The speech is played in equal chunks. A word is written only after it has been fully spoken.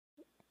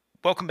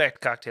Welcome back to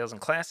Cocktails and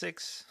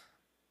Classics.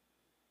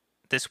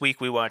 This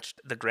week we watched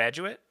The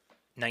Graduate,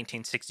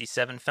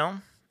 1967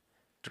 film,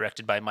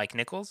 directed by Mike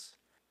Nichols.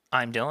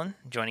 I'm Dylan.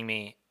 Joining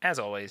me, as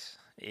always,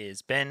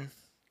 is Ben,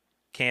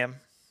 Cam,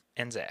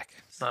 and Zach.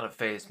 It's not a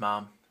phase,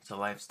 Mom. It's a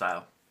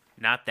lifestyle.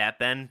 Not that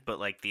Ben, but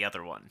like the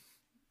other one.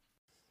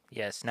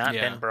 Yes, not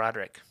Ben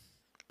Braddock.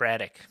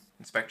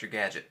 Inspector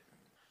Gadget.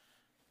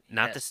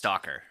 Not the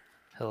stalker.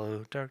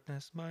 Hello,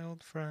 darkness, my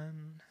old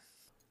friend.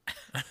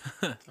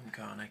 I'm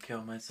gonna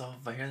kill myself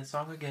if I hear the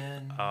song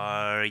again.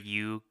 Are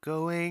you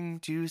going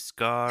to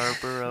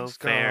Scarborough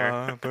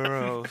Fair?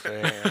 Scarborough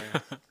Fair.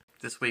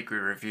 This week we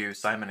review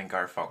Simon and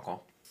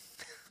Garfunkel.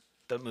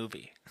 The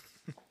movie.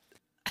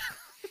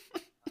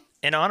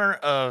 In honor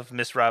of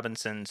Miss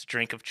Robinson's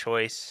drink of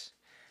choice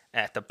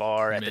at the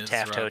bar at the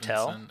Taft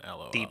Hotel,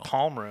 the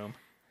Palm Room,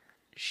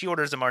 she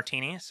orders a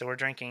martini, so we're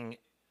drinking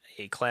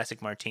a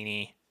classic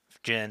martini,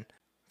 gin,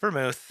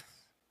 vermouth,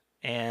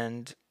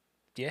 and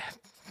yeah,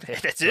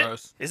 that's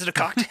Gross. it. Is it a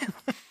cocktail?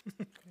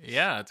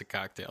 Yeah, it's a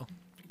cocktail.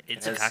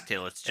 It's a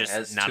cocktail. It's just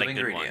has not two a good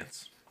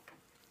ingredients.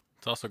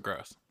 It's also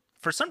gross.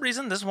 For some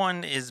reason, this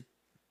one is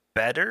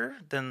better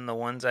than the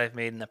ones I've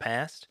made in the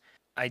past.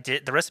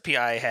 The recipe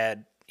I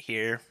had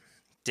here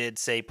did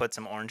say put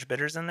some orange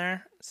bitters in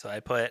there, so I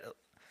put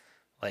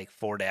like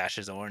 4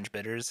 dashes of orange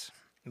bitters.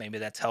 Maybe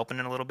that's helping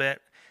it a little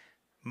bit.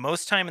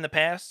 Most time in the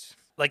past,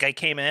 like I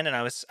came in and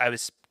I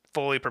was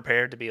fully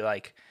prepared to be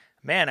like,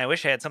 man, I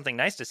wish I had something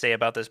nice to say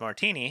about this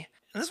martini.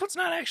 And this one's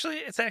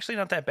it's actually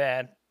not that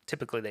bad.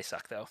 Typically they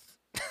suck though.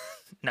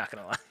 Not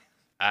gonna lie.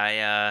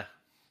 I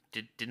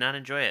did not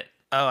enjoy it.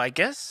 Oh, I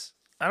guess,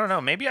 I don't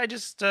know. Maybe I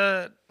just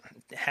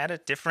had a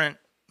different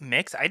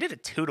mix. I did a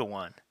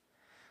 2-to-1.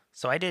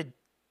 So I did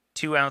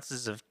 2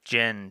 ounces of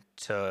gin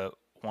to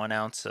 1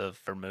 ounce of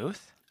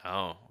vermouth.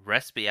 Oh,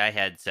 recipe I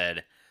had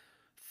said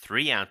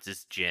 3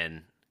 ounces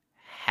gin,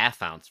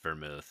 ½ ounce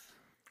vermouth.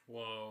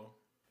 Whoa.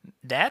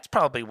 That's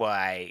probably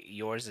why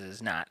yours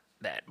is not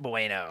that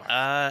bueno.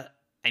 I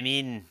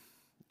mean,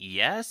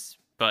 yes,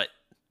 but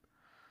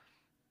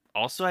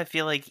also I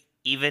feel like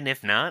even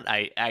if not,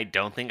 I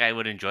don't think I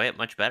would enjoy it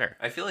much better.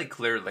 I feel like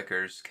clear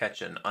liquors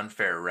catch an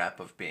unfair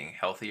rap of being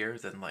healthier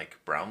than like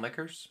brown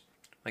liquors.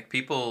 Like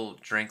people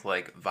drink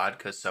like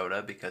vodka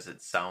soda because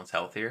it sounds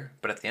healthier,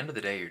 but at the end of the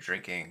day you're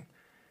drinking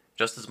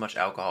just as much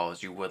alcohol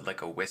as you would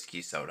like a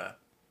whiskey soda.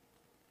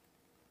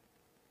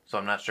 So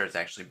I'm not sure it's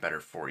actually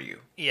better for you.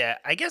 Yeah,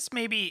 I guess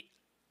maybe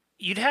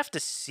you'd have to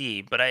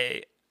see, but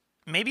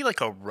maybe like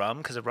a rum,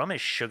 because a rum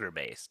is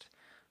sugar-based.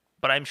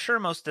 But I'm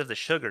sure most of the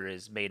sugar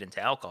is made into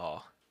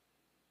alcohol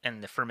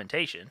and the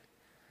fermentation.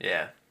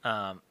 Yeah.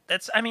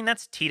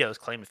 That's Tito's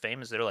claim to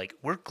fame is they're like,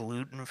 we're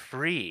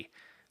gluten-free.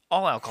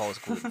 All alcohol is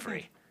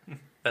gluten-free.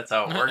 That's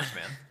how it works,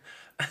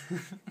 man.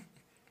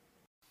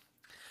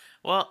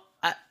 Well,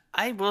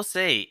 I will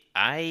say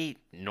I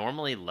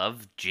normally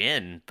love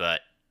gin,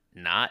 but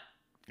not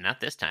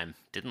this time.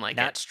 Didn't like it.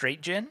 Not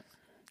straight gin?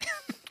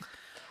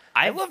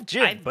 I love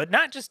gin, but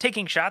not just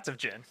taking shots of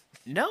gin.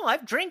 No,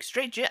 I've drank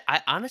straight gin.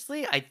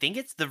 I think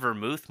it's the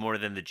vermouth more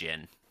than the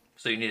gin.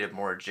 So you needed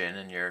more gin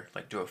in your,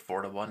 like, do a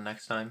 4-to-1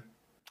 next time?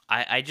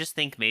 I just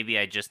think maybe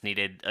I just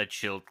needed a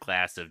chilled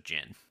glass of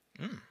gin.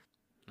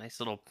 Nice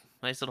little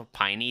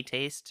piney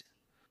taste.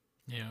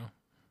 Yeah.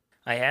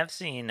 I have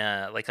seen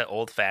like an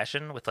old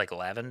fashioned with like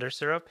lavender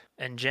syrup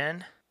and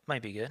gin.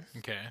 Might be good.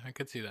 Okay, I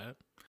could see that.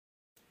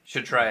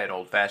 Should try an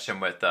old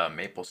fashioned with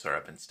maple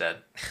syrup instead.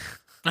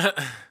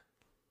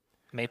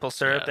 Maple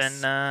syrup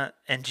Yes.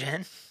 and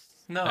gin.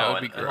 No, That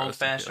would be an gross, old I feel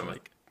fashioned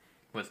like.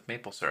 with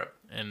maple syrup.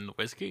 And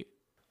whiskey?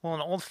 Well,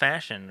 an old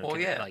fashioned Well,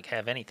 can yeah. like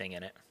have anything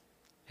in it.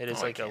 It is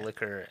No, I like a can't.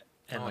 liquor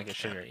and No, I like a can't.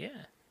 sugar. Yeah.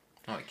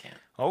 No, I can't.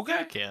 Okay.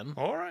 I can.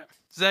 All right.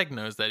 Zach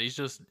knows that. He's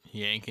just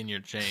yanking your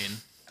chain.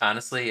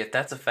 Honestly, if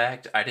that's a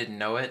fact, I didn't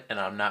know it, and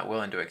I'm not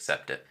willing to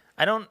accept it.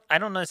 I don't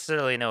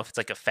necessarily know if it's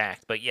like a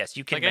fact, but yes,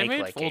 you can Like, I make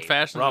made like old a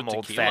fashions rum with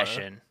old tequila.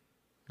 fashioned.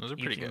 Those are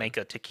You pretty can good. make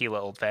a tequila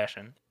old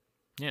fashioned.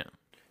 Yeah.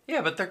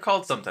 Yeah, but they're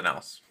called something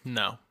else.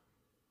 No.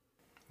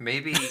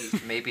 Maybe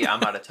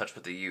I'm out of touch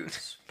with the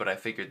youths, but I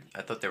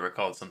thought they were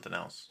called something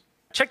else.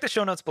 Check the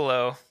show notes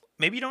below.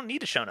 Maybe you don't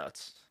need the show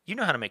notes. You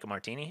know how to make a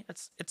martini.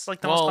 It's like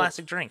the most Well,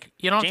 classic drink.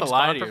 You don't have James to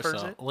lie Bond to prefers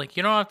yourself. it. Like,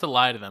 you don't have to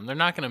lie to them. They're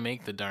not going to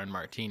make the darn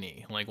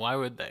martini. Like, why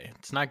would they?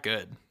 It's not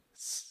good.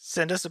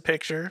 Send us a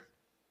picture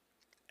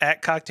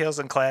at Cocktails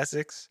and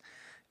Classics.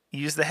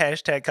 Use the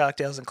hashtag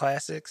Cocktails and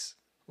Classics.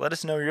 Let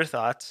us know your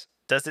thoughts.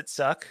 Does it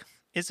suck?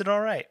 Is it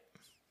all right?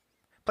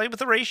 Play with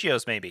the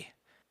ratios, maybe.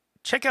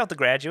 Check out The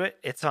Graduate.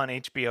 It's on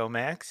HBO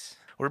Max.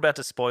 We're about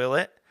to spoil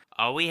it.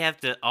 All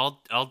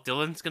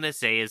Dylan's gonna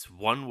say is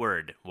one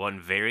word,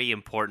 one very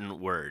important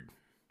word.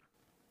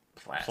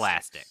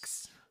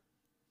 Plastics.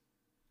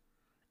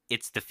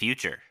 It's the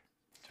future.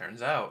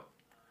 Turns out,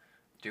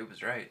 dude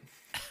was right.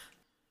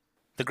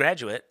 The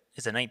Graduate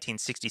is a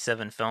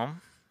 1967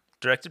 film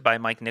directed by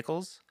Mike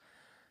Nichols,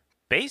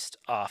 based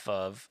off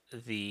of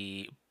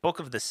the book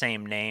of the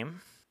same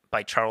name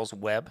by Charles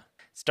Webb.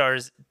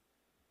 Stars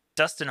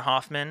Dustin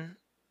Hoffman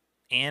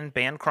and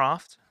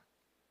Bancroft,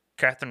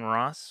 Catherine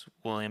Ross,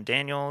 William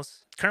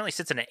Daniels. Currently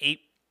sits at an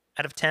 8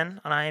 out of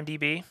 10 on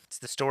IMDb. It's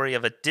the story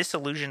of a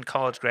disillusioned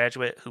college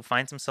graduate who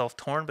finds himself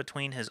torn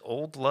between his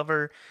old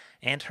lover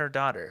and her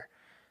daughter.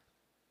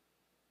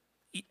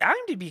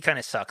 IMDb kind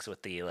of sucks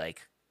with the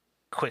like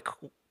quick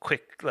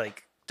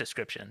like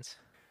descriptions.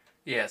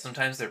 Yeah,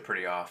 sometimes they're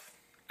pretty off.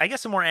 I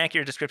guess a more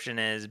accurate description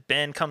is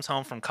Ben comes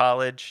home from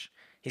college.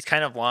 He's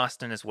kind of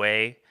lost in his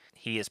way.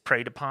 He is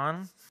preyed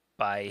upon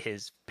by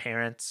his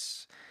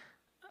parents,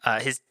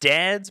 his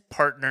dad's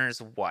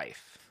partner's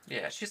wife.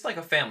 Yeah, she's like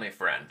a family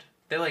friend.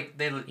 They like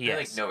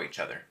Yes. know each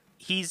other.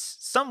 He's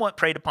somewhat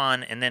preyed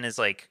upon and then is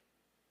like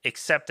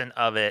acceptant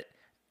of it.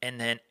 And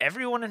then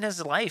everyone in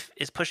his life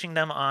is pushing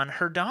them on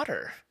her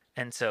daughter.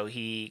 And so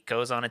he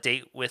goes on a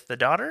date with the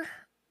daughter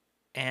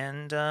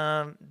and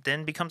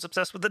then becomes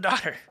obsessed with the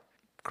daughter.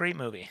 Great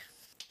movie.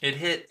 It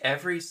hit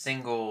every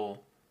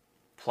single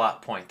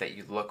plot point that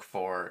you look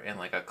for in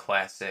like a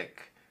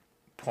classic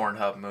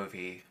Pornhub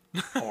movie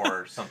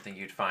or something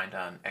you'd find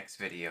on X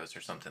videos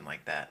or something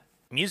like that.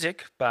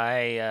 Music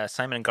by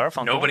Simon and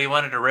Garfunkel. Nobody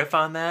wanted to riff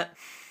on that?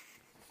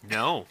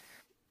 No,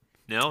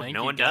 I think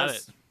no you one got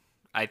does. it.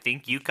 I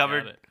think you Got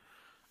covered. it.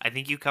 I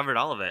think you covered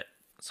all of it.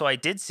 So I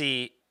did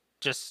see,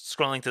 just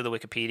scrolling through the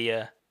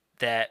Wikipedia,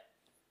 that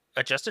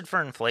adjusted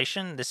for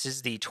inflation, this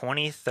is the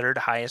 23rd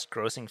highest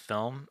grossing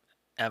film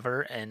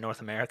ever in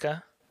North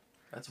America.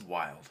 That's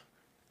wild.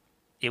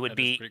 It would That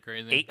is be pretty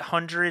crazy.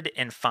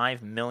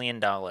 $805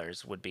 million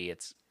would be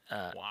its,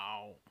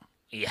 Wow.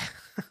 yeah.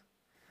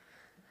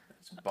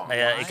 That's bomb.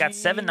 It got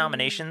 7 Why?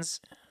 nominations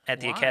at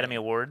the Why? Academy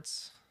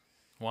Awards.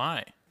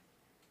 Why?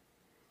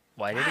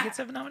 Why did it get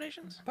 7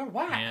 nominations? But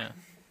why?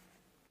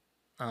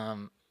 Yeah.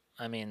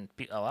 I mean,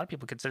 a lot of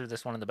people consider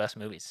this one of the best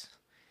movies.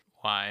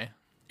 Why?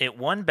 It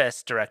won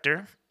Best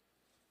Director.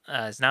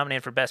 Is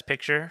nominated for Best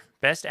Picture,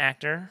 Best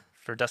Actor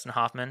for Dustin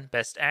Hoffman,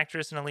 Best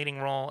Actress in a Leading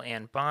Role,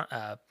 and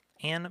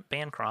Anne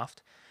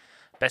Bancroft.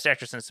 Best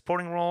Actress in a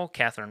Supporting Role,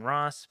 Catherine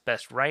Ross.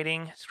 Best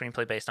Writing,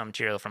 Screenplay based on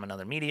material from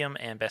another medium,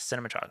 and Best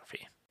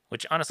Cinematography.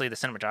 Which, honestly, the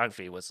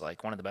cinematography was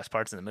like one of the best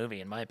parts of the movie,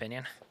 in my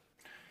opinion.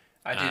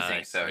 I do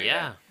think so,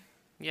 yeah.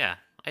 Yeah,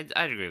 I'd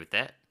agree with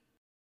that.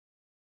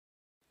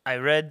 I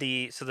read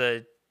the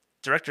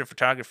director of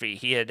photography,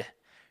 he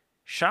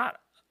shot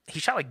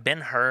like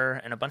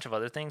Ben-Hur and a bunch of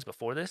other things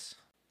before this.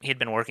 He had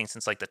been working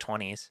since like the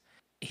 20s.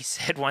 He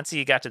said once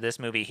he got to this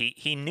movie,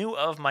 he knew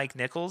of Mike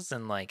Nichols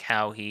and like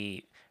how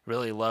he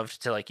really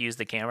loved to like use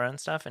the camera and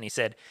stuff. And he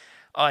said,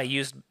 "Oh, I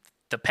used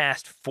the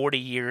past 40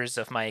 years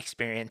of my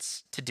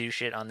experience to do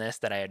shit on this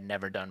that I had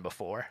never done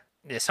before."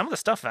 Yeah, some of the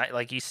stuff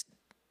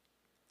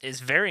is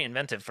very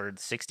inventive for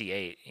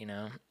 68. You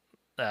know,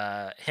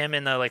 him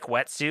in the like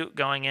wetsuit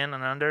going in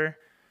and under.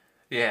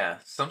 Yeah,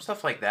 some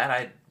stuff like that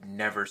I'd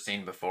never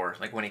seen before.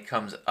 Like when he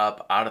comes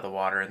up out of the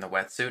water in the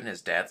wetsuit and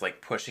his dad's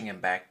like pushing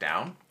him back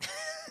down.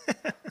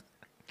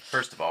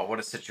 First of all, what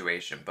a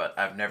situation, but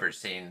I've never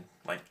seen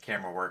like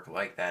camera work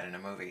like that in a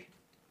movie.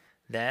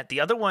 The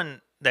other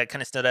one that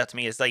kind of stood out to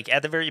me is like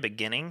at the very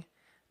beginning,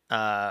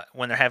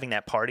 when they're having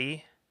that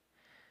party,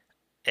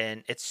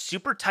 and it's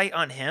super tight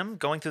on him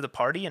going through the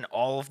party, and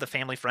all of the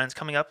family friends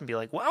coming up and be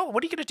like, "Wow,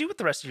 what are you gonna do with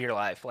the rest of your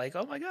life?" Like,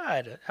 "Oh my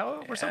god,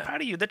 we're so Yeah.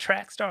 proud of you, the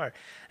track star."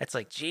 It's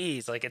like,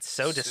 geez, like it's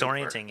so Super.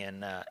 disorienting,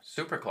 and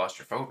Super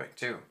claustrophobic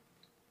too.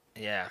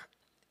 yeah,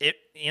 it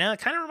it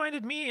kind of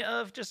reminded me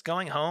of just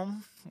going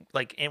home,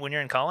 like when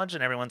you're in college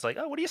and everyone's like,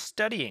 "Oh, what are you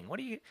studying?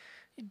 What are you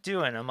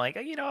doing?" I'm like,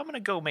 I'm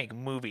gonna go make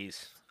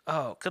movies.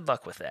 Oh, good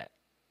luck with that.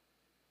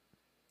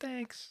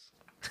 Thanks.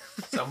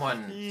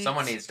 Someone needs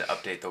to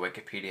update the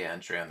Wikipedia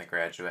entry on The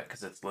Graduate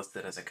because it's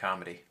listed as a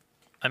comedy.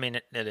 I mean,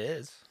 it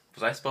is.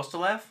 Was I supposed to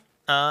laugh?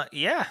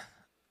 Yeah.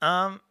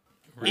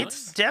 Really?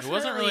 It's definitely. It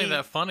wasn't really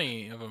that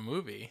funny of a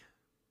movie.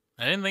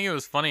 I didn't think it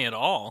was funny at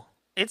all.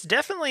 It's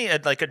definitely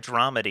like a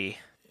dramedy.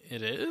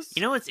 It is?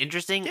 You know what's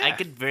interesting? Yeah.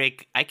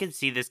 I could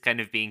see this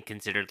kind of being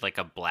considered like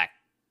a black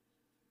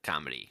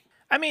comedy.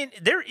 I mean,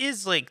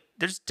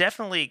 there's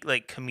definitely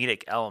like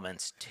comedic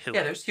elements to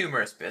Yeah, it. there's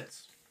humorous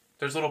bits.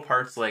 There's little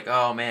parts like,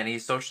 oh man,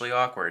 he's socially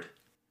awkward.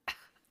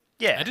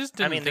 Yeah, I just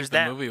didn't mean, think there's the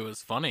that. movie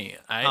was funny.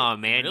 Oh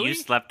man, really? you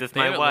slept with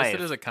They have my it wife.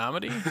 listed as a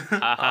comedy? It is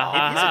a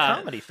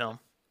comedy film.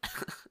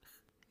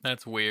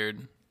 That's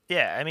weird.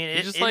 Yeah, I mean, He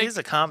it just, is like,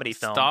 a comedy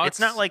film. stalks It's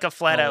not like a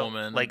flat a out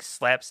woman like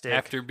slapstick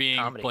After being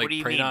comedy. What do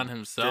you preyed mean? on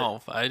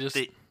himself. I just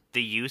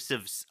The use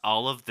of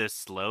all of the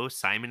slow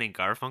Simon and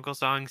Garfunkel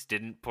songs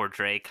didn't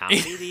portray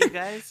comedy to you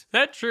guys?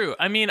 That's true.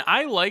 I mean,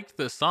 I liked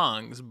the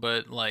songs,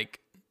 but like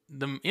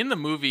in the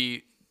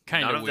movie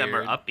kind None of of weird. them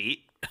are upbeat.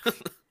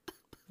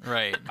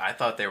 Right. I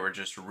thought they were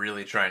just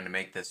really trying to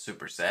make this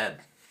super sad.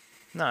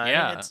 No, I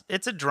Yeah. mean,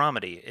 it's a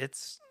dramedy.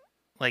 It's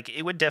like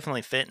it would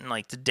definitely fit in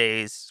like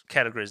today's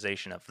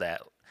categorization of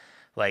that.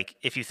 Like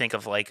if you think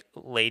of like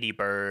Lady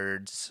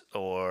Birds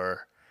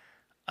or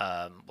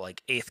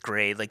like Eighth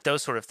Grade, like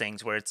those sort of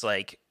things where it's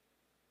like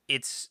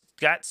it's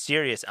got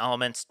serious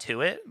elements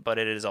to it, but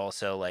it is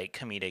also like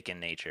comedic in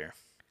nature.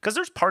 Because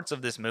there's parts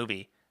of this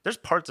movie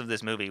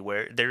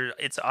where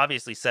it's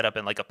obviously set up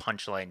in like a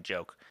punchline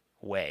joke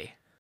way.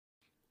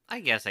 I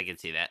guess I can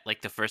see that.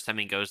 Like the first time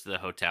he goes to the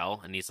hotel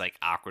and he's like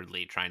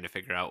awkwardly trying to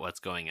figure out what's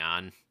going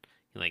on.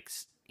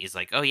 He's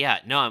like, "Oh yeah,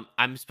 no,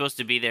 I'm supposed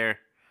to be there.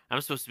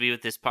 I'm supposed to be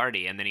with this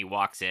party." And then he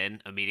walks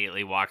in,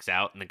 immediately walks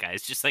out, and the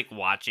guy's just like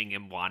watching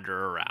him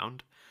wander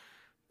around.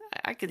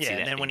 I could see Yeah,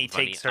 that and then when being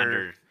he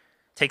funny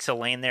takes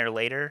Elaine there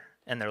later,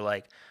 and they're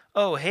like,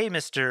 "Oh, hey,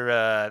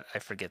 Mister, I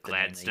forget the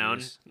name they Gladstone.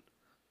 use."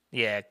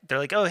 Yeah, they're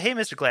like, "Oh, hey,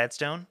 Mr.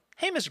 Gladstone.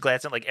 Hey, Mr.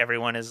 Gladstone." Like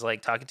everyone is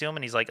like talking to him,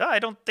 and he's like, "Oh, I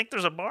don't think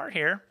there's a bar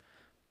here,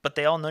 but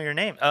they all know your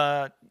name.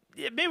 Yeah,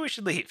 maybe we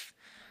should leave."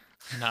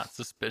 Not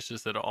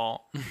suspicious at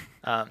all.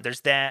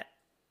 There's that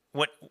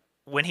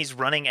when he's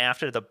running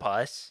after the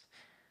bus,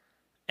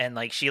 and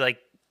like she like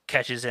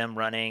catches him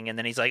running, and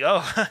then he's like,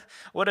 "Oh,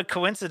 what a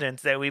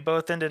coincidence that we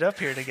both ended up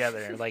here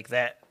together." Like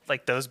that,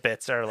 like those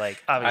bits are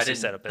like obviously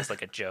set up as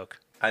like a joke.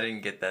 I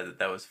didn't get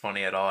that was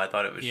funny at all. I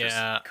thought it was just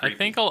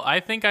creepy. I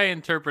think I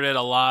interpreted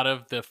a lot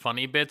of the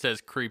funny bits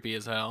as creepy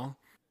as hell.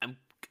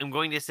 I'm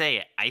going to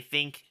say I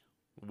think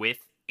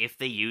if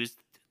they used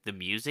the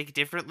music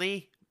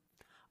differently,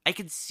 I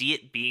could see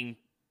it being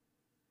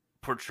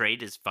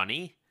portrayed as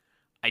funny.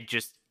 I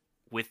just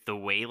with the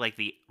way like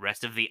the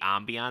rest of the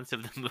ambiance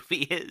of the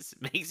movie is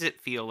makes it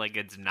feel like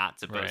it's not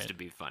supposed to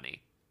be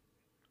funny.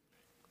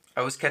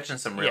 I was catching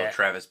some real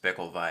Travis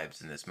Bickle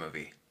vibes in this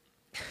movie.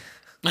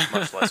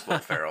 Much less Will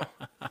Ferrell.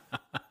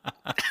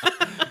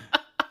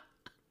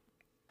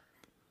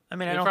 I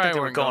mean, I don't think they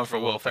were going for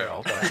Will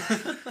Ferrell,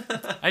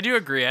 but I do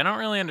agree. I don't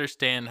really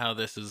understand how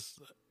this is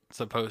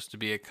supposed to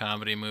be a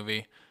comedy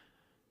movie.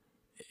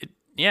 It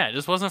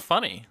just wasn't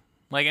funny.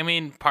 Like, I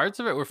mean, parts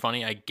of it were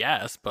funny, I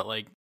guess, but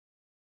like,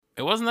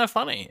 it wasn't that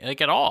funny,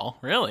 like at all,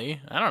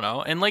 really. I don't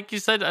know. And like you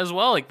said as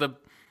well, like the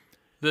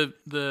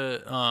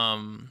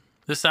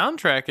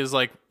soundtrack is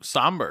like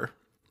somber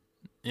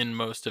in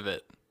most of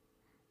it.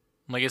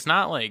 Like, it's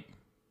not like,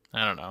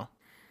 I don't know,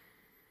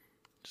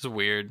 just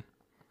weird.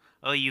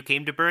 Oh, you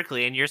came to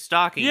Berkeley and you're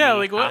stalking Yeah, me.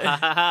 like what?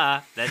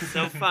 That's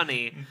so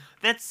funny.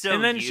 That's so.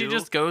 And then she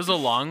just goes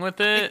along with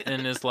it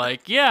and is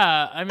like,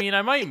 "Yeah, I mean,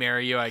 I might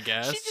marry you, I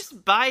guess." She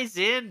just buys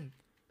in.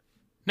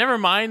 Never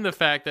mind the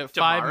fact that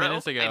Tomorrow? 5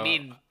 minutes ago. I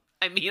mean,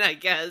 I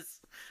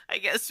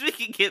guess we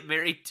can get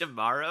married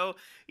tomorrow,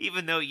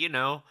 even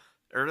though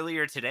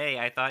earlier today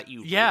I thought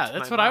you. Yeah,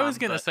 that's my what I mom, was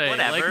gonna but say.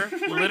 Whatever.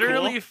 Like,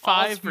 literally Cool.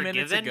 5 All's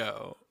minutes forgiven.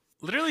 ago.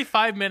 Literally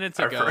 5 minutes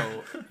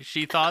ago,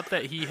 she thought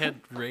that he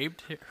had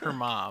raped her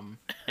mom,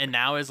 and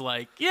now is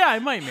like, "Yeah, I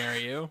might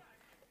marry you."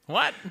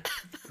 What?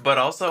 But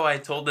also, I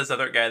told this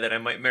other guy that I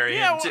might marry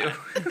him too.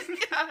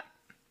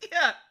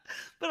 Yeah.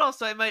 But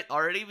also, I might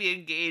already be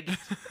engaged.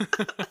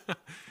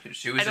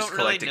 She was I just don't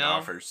really collecting know.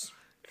 offers.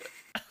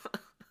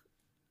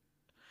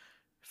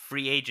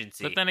 Free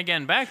agency. But then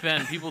again, back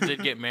then, people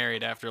did get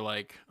married after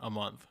like a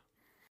month.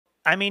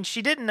 I mean,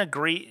 she didn't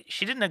agree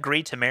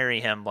to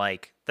marry him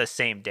like the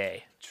same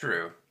day.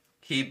 True.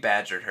 He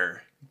badgered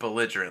her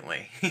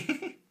belligerently.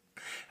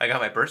 I got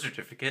my birth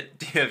certificate.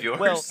 Do you have yours?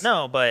 Well,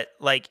 no, but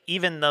like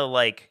even the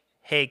like,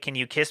 "Hey, can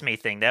you kiss me?"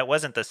 thing, that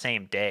wasn't the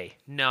same day.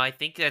 No, I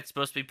think that's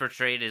supposed to be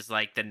portrayed as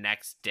like the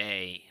next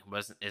day,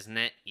 isn't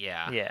it?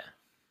 Yeah. Yeah.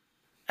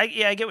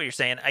 I get what you're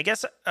saying. I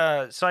guess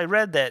so I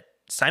read that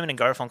Simon and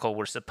Garfunkel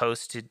were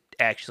supposed to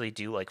actually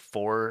do like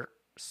 4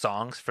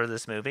 songs for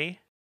this movie.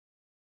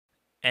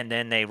 And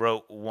then they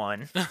wrote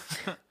 1.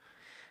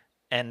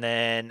 And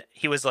then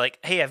he was like,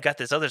 "Hey, I've got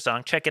this other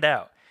song, check it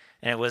out."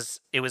 And it was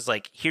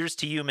like, "Here's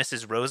to you,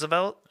 Mrs.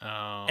 Roosevelt."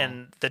 Oh.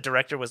 And the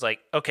director was like,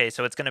 "Okay,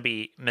 so it's going to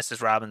be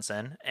Mrs.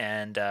 Robinson,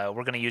 and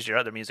we're going to use your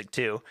other music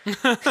too."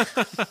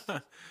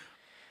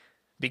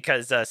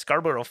 Because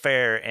Scarborough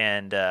Fair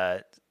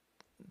and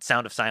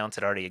Sound of Silence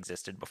had already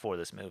existed before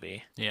this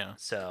movie. Yeah.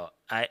 So,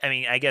 I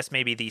mean, I guess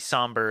maybe the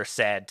somber,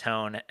 sad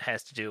tone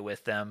has to do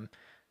with them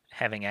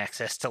having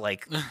access to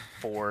like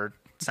 4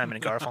 Simon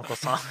and Garfunkel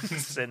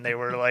songs, and they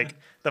were like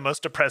the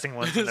most depressing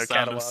ones in their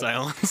Sound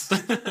catalog. of Silence.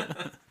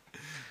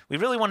 We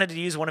really wanted to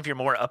use one of your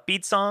more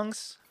upbeat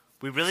songs.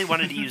 We really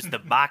wanted to use the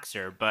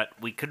boxer, but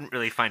we couldn't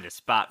really find a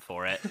spot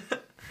for it.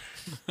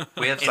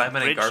 We have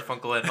Simon and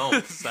Garfunkel at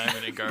home.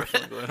 Simon and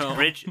Garfunkel at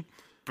home.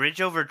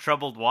 Bridge over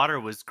troubled water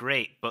was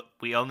great, but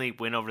we only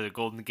went over the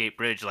Golden Gate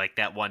Bridge like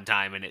that one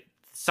time, and the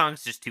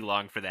song's just too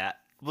long for that.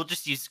 We'll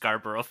just use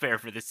Scarborough Fair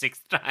for the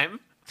 6th time.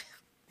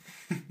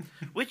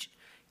 Which,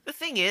 the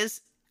thing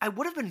is, I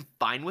would have been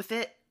fine with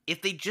it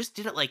if they just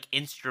did it like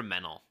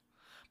instrumental.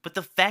 But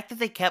the fact that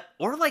they kept,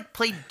 or like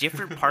played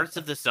different parts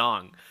of the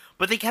song,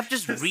 but they kept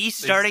just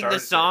restarting the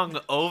song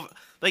over.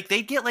 Like,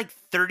 they'd get like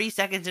 30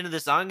 seconds into the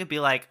song and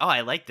be like, "Oh,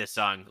 I like this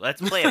song. Let's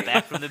play it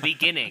back from the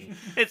beginning."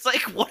 It's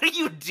like, what are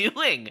you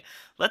doing?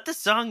 Let the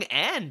song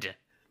end.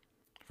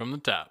 From the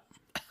top.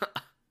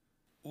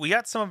 We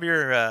got some of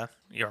your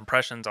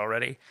impressions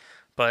already,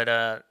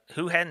 but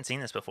who hadn't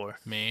seen this before?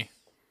 Me.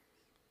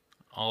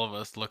 All of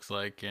us, looks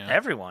like, yeah.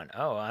 Everyone.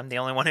 Oh, I'm the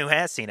only one who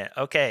has seen it.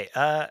 Okay.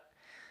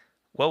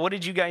 Well, what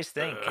did you guys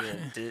think?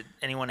 Did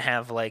anyone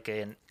have like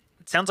a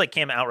sounds like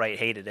Cam outright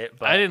hated it,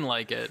 but I didn't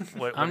like it.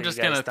 What I'm are just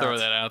you guys' gonna throw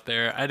thoughts? that out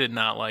there. I did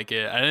not like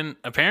it. I didn't.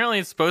 Apparently,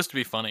 it's supposed to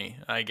be funny.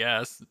 I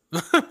guess,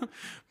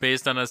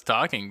 based on us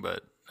talking.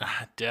 But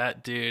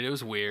dude, it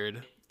was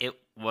weird. It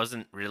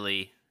wasn't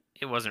really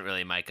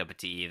my cup of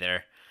tea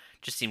either.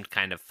 Just seemed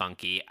kind of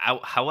funky.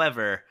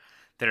 However,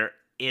 there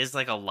is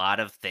like a lot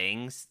of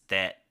things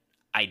that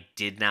I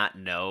did not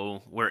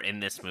know were in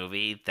this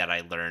movie that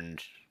I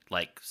learned,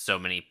 like so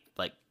many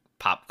like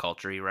pop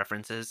culture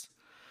references.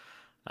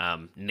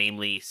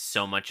 Namely,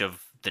 so much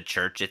of the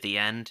church at the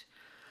end.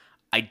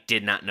 I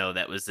did not know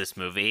that was this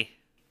movie.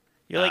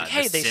 You're like, The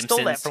hey, they stole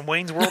that Simpsons. from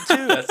Wayne's World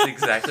too. That's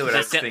exactly what I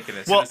was thinking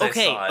as soon Well, as I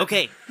saw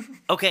it.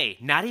 okay.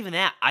 Not even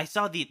that. I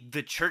saw the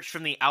church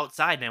from the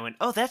outside, and I went,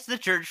 "Oh, that's the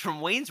church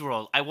from Wayne's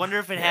World. I wonder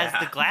if it has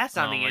the Yeah. glass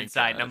on Oh the my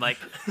inside." And God. I'm like,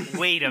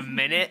 "Wait a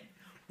minute,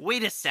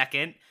 wait a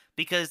second,"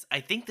 because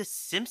I think the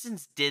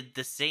Simpsons did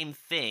the same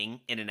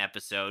thing in an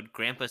episode.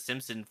 Grandpa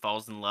Simpson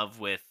falls in love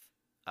with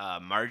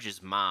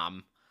Marge's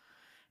mom,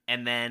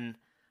 and then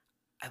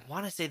I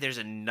want to say there's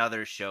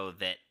another show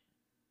that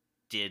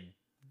did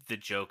the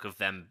joke of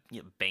them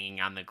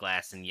banging on the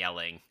glass and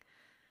yelling.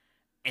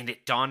 And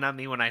it dawned on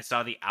me when I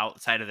saw the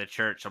outside of the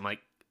church. I'm like,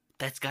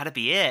 that's got to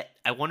be it.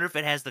 I wonder if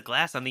it has the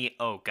glass on the...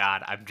 Oh,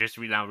 God, I'm just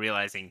now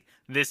realizing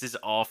this is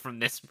all from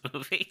this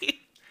movie.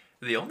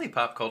 The only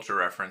pop culture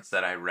reference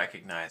that I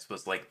recognized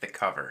was like the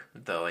cover,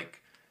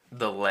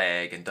 the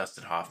leg and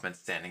Dustin Hoffman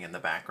standing in the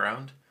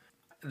background.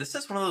 This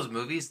is one of those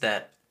movies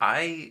that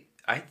I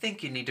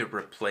think you need to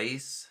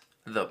replace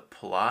the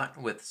plot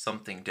with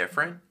something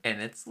different,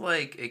 and it's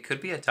like it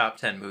could be a top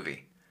 10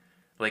 movie.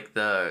 Like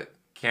the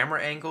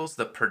camera angles,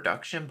 the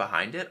production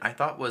behind it, I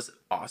thought was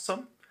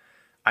awesome.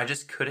 I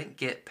just couldn't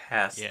get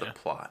past the Yeah.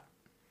 plot.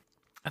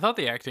 I thought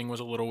the acting was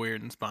a little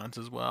weird in Spons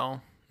as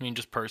well. I mean,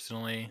 just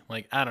personally,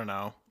 like, I don't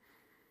know.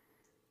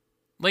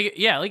 Like,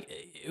 yeah, like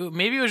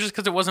maybe it was just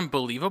because it wasn't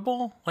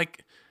believable.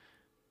 Like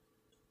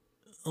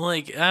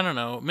I don't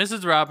know.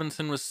 Mrs.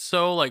 Robinson was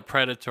so like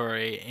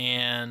predatory,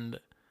 and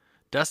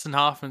Dustin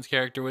Hoffman's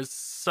character was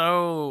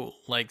so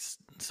like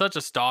such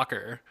a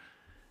stalker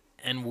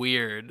and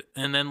weird.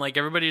 And then like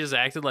everybody just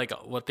acted like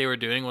what they were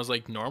doing was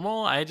like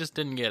normal. I just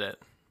didn't get it.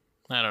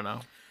 I don't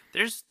know.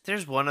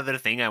 There's one other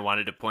thing I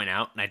wanted to point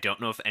out, and I don't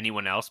know if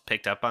anyone else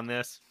picked up on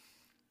this.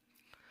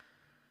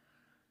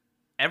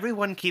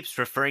 Everyone keeps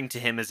referring to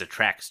him as a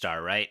track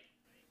star, right?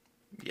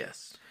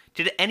 Yes.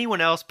 Did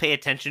anyone else pay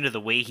attention to the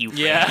way he ran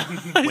Yeah,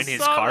 I when his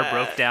saw car that.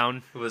 broke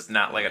down? It was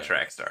not like a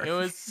track star. It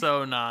was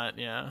so not,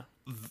 yeah.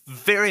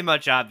 Very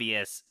much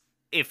obvious.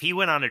 If he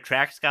went on a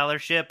track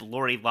scholarship,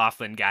 Lori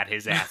Loughlin got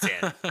his ass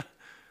in.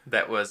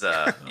 That was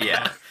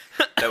yeah.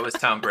 That was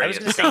Tom I Brady. was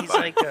at gonna the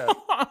say he's combine.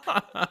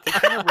 like they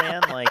kind of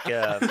ran like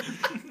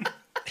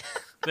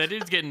That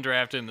dude's getting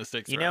drafted in the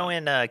sixth you know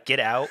round. in Get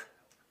Out.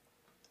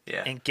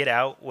 Yeah. And Get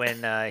Out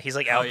when he's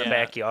like out Oh, in the yeah.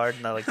 backyard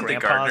and the like The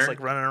grandpa's gardener? like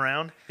running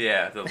around.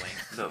 Yeah, the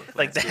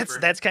Like landscaper.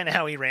 that's kind of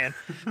how he ran.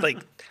 Like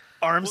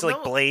arms Well,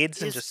 like no,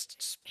 blades and his-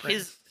 just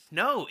sprint.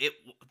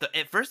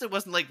 At first it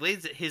wasn't like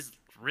blades. His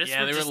wrists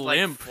Yeah, were they just were like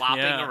limp,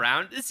 flopping yeah.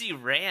 around as he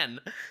ran.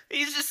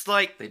 He's just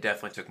like, They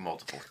definitely took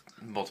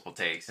multiple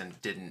takes and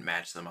didn't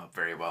match them up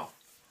very well.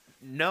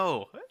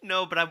 no.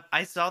 But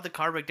I saw the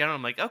car break down. And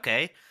I'm like,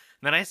 okay. And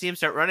then I see him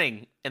start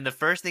running, and the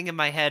first thing in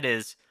my head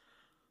is,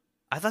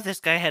 I thought this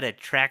guy had a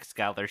track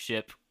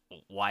scholarship.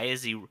 Why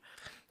is he?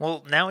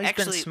 Well, now he's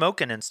been Actually,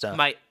 smoking and stuff.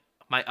 My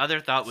other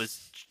thought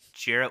was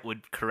Jarrett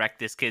would correct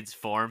this kid's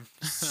form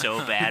so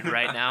bad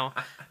right now.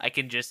 I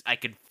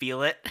could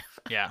feel it.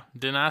 Yeah,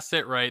 did not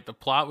sit right. The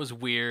plot was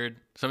weird.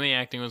 Some of the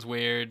acting was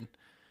weird.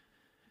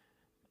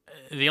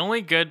 The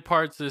only good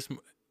parts of this,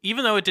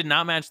 even though it did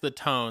not match the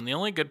tone, the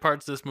only good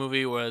parts of this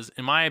movie was,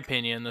 in my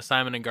opinion, the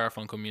Simon and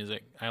Garfunkel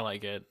music. I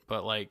like it,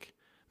 but like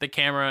the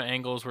camera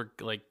angles were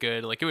like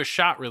good. Like it was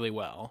shot really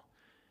well.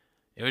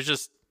 It was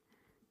just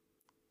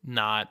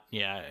not.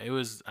 Yeah, it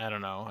was. I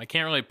don't know. I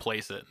can't really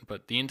place it,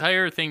 but the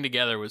entire thing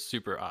together was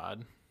super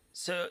odd.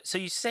 So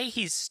you say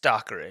he's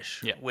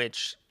stalkerish, Yeah.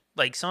 which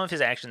like some of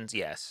his actions,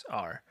 yes,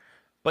 are,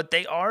 but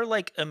they are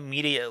like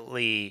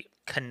immediately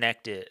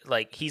connected.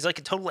 Like he's like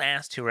a total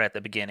ass to her at the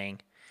beginning.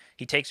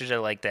 He takes her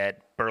to like that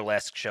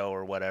burlesque show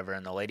or whatever,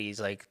 and the lady's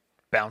like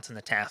bouncing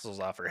the tassels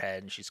off her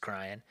head and she's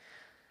crying.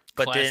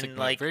 But Classic, then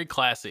like very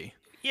classy.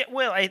 yeah,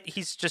 well,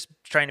 he's just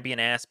trying to be an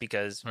ass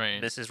because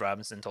Right. Mrs.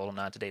 Robinson told him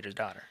not to date his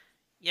daughter.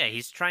 Yeah,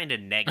 he's trying to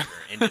neg her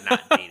into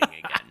not dating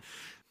again.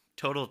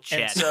 Total And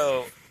chat.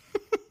 so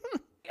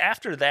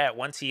after that,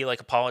 once he like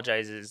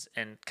apologizes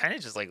and kind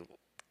of just like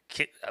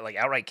like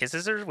outright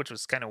kisses her, which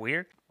was kind of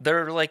weird,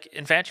 they're like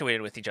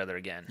infatuated with each other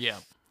again. Yeah.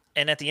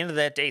 And at the end of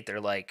that date, they're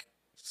like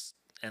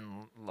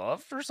in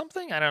love or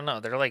something. I don't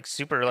know. They're like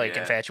super like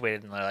Yeah.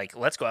 infatuated, and they're like,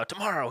 "Let's go out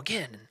tomorrow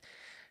again."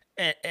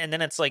 And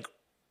then it's like,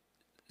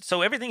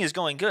 so everything is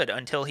going good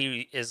until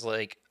he is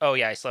like, "Oh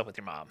yeah, I slept with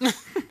your mom,"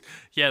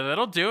 Yeah,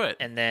 that'll do it.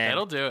 and then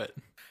That'll do it.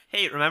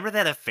 Hey, remember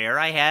that affair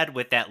I had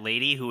with that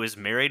lady who was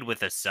married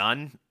with a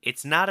son?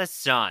 It's not a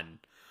son.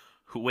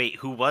 Who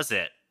was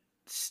it?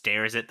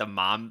 Stares at the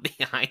mom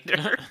behind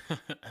her.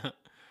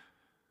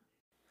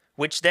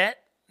 Which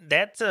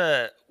that's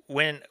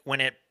when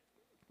it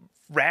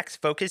racks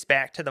focus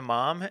back to the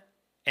mom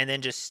and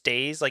then just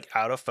stays like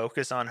out of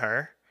focus on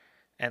her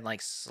and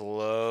like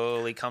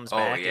slowly comes Oh,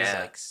 back is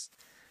yeah. like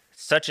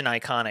such an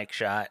iconic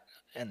shot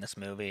in this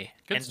movie.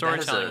 Good And story. That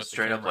is Storytelling a with the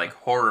straight up camera. like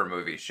horror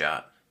movie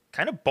shot.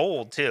 kind of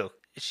bold too.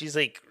 She's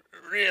like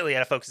really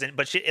out of focus,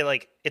 but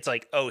it's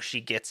like, oh,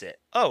 she gets it.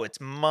 Oh, it's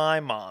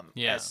my mom.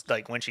 Yeah. As,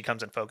 like when she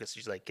comes in focus,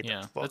 she's like, get the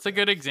Yeah, fuck. that's a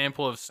good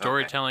example of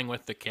storytelling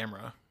with the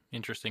camera.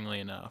 Interestingly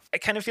enough, I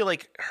kind of feel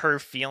like her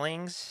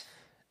feelings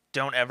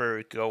don't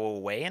ever go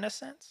away in a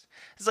sense.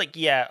 It's like,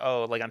 yeah,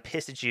 oh, like I'm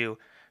pissed at you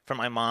for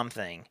my mom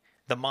thing.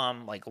 The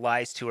mom like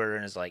lies to her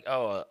and is like,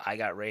 oh, I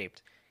got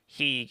raped.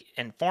 He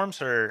informs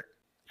her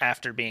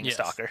after being a Yes.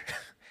 stalker.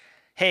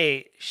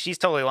 Hey, she's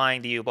totally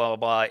lying to you, blah, blah,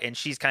 blah. And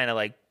she's kind of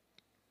like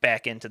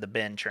back into the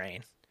bin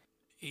train.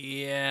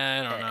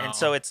 yeah, I don't know. And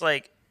so it's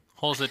like,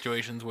 whole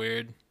situation's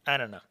weird. I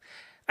don't know.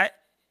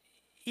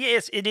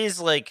 Yes, it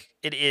is like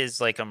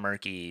a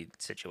murky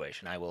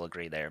situation. I will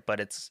agree there,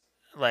 but it's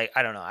like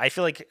I don't know. I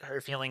feel like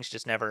her feelings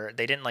just never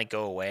they didn't like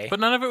go away.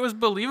 But none of it was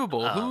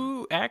believable.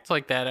 Who acts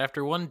like that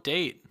after one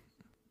date?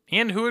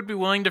 And who would be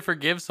willing to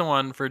forgive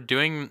someone for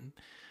doing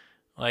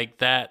like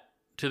that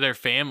to their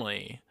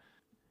family?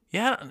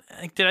 Yeah,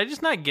 like, did I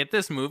just not get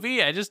this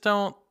movie? I just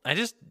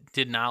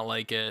did not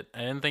like it. I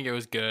didn't think it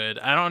was good.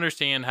 I don't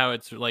understand how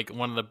it's like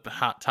one of the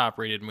top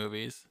rated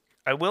movies.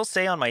 I will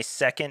say on my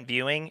second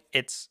viewing,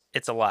 it's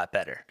a lot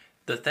better.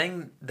 The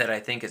thing that I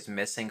think is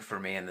missing for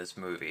me in this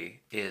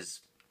movie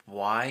is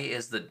why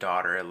is the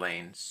daughter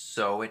Elaine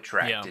so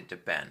attracted to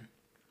Ben?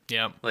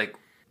 Yeah. Like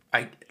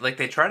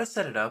they try to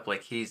set it up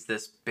like he's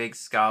this big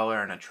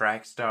scholar and a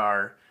track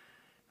star,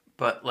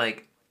 but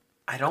like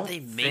I don't They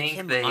make think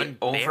him they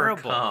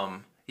unbearable.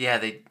 overcome.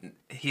 Yeah,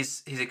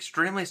 he's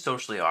extremely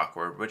socially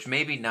awkward, which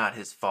may be not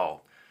his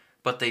fault,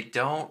 but they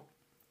don't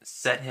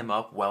set him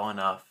up well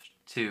enough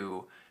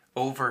to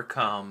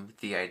overcome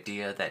the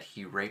idea that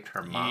he raped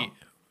her mom,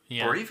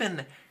 Yeah. or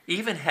even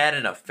had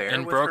an affair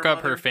And with broke her up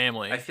mother. her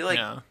family. I feel like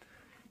yeah.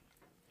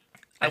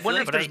 I feel wonder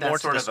like if there's that's more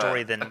to sort the of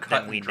story a than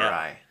cut we and know.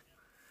 dry.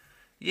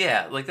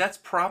 Yeah, like that's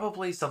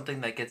probably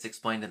something that gets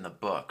explained in the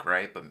book,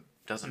 right? But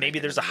doesn't. Maybe make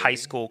it there's in a the high movie.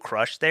 school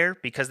crush there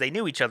because they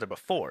knew each other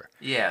before.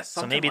 Yeah,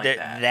 So something maybe like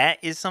that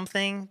is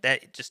something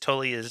that just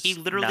totally is. He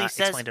literally not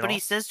says, explained at but all. he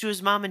says to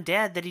his mom and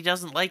dad that he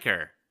doesn't like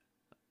her.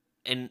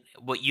 And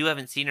what you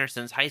haven't seen her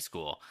since high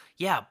school.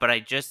 Yeah, but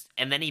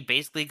and then he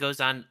basically goes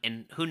on,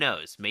 and who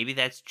knows? Maybe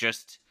that's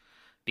just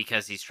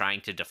because he's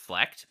trying to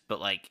deflect, but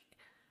like,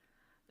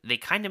 they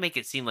kind of make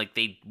it seem like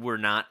they were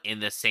not in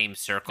the same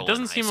circle. It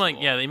doesn't in high seem like,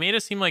 school. yeah, they made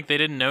it seem like they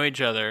didn't know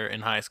each other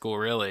in high school,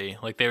 really.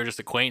 Like they were just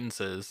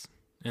acquaintances.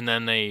 And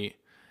then I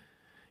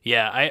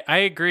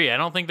agree. I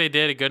don't think they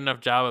did a good enough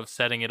job of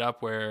setting it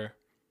up where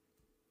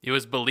it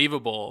was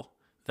believable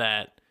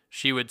that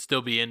she would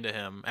still be into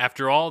him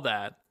after all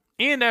that.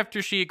 And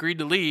after she agreed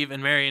to leave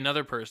and marry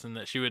another person,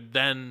 that she would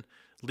then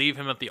leave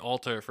him at the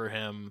altar for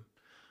him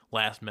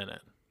last minute.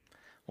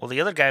 Well,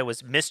 the other guy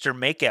was Mr.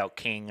 Makeout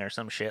King or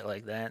some shit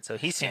like that. So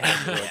he seemed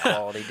like a really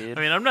quality dude.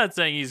 I mean, I'm not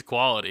saying he's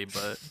quality,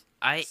 but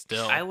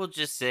still. I will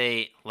just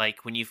say,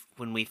 like, when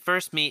we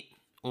first meet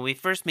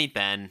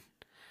Ben,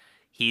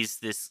 he's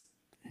this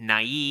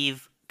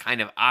naive,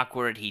 kind of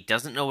awkward. He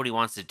doesn't know what he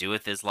wants to do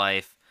with his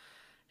life,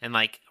 and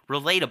like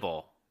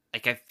relatable.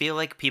 Like I feel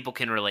like people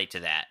can relate to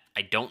that.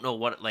 I don't know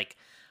what like.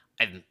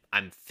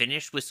 I'm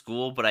finished with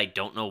school, but I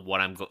don't know what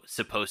I'm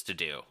supposed to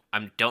do.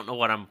 I don't know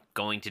what I'm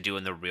going to do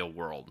in the real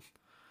world.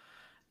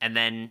 And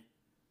then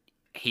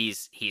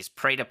he's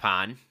preyed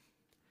upon.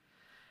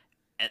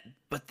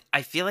 But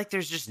I feel like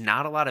there's just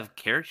not a lot of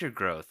character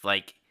growth.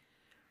 Like,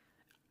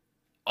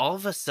 all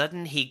of a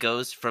sudden he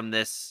goes from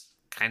this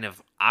kind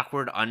of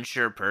awkward,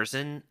 unsure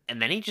person,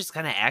 and then he just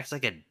kind of acts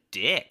like a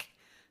dick.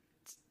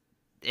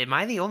 Am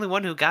I the only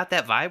one who got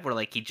that vibe where,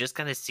 like, he just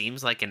kind of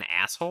seems like an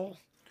asshole?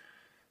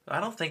 I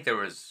don't think there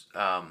was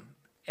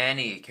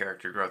any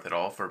character growth at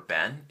all for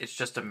Ben. It's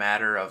just a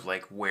matter of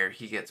like where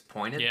he gets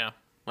pointed. Yeah.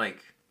 Like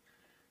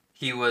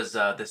he was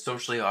the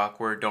socially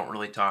awkward, don't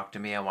really talk to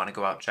me, I want to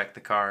go out check the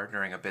car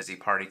during a busy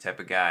party type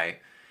of guy.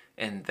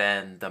 And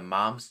then the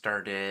mom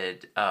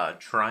started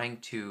trying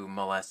to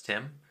molest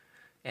him.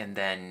 And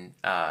then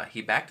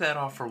he backed that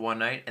off for one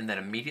night, and then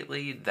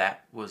immediately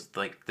that was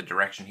like the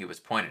direction he was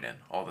pointed in.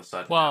 All of a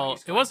sudden, now Well,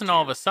 he's it going wasn't to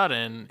all of a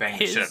sudden. bang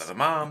the shit out of the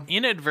mom.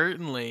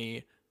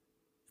 Inadvertently,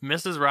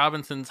 Mrs.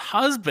 Robinson's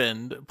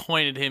husband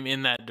pointed him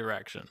in that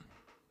direction.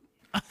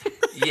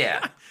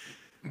 Yeah,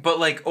 but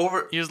like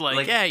He was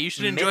like, "Yeah, you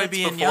should enjoy minutes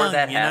being before young.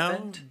 that You know,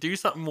 happened. do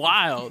something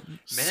wild."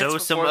 Minutes Sow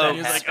some before that oats.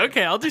 He was like, happened,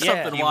 "Okay, I'll do Yeah,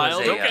 something he was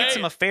wild." a, Go Okay. get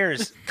some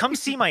affairs. Come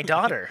see my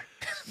daughter.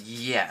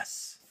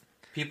 Yes,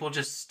 people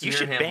just You steer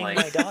should him bang like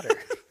my daughter.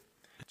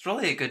 it's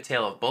really a good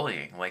tale of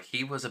bullying. Like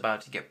he was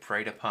about to get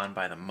preyed upon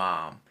by the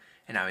mom,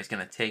 and now he's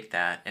gonna take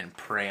that and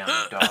prey on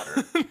the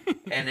daughter,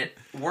 and it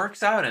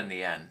works out in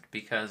the end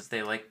because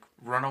they like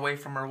run away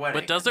from her wedding.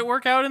 But does it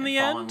work out in and the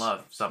fall in end?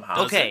 love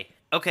somehow? Okay.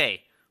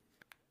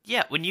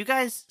 Yeah, when you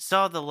guys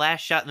saw the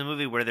last shot in the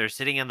movie where they're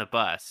sitting on the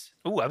bus,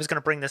 Ooh, I was going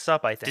to bring this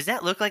up, I think. does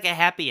that look like a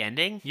happy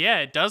ending? Yeah,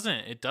 it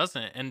doesn't. It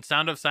doesn't. And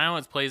Sound of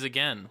Silence plays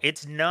again.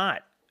 It's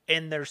not.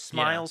 And their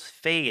smiles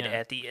fade Yeah.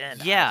 at the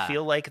end. Yeah. I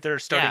feel like they're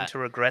starting Yeah. to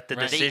regret the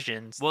Right.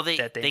 decisions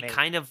that they made.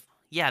 kind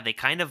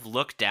of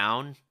look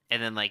down,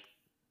 and then like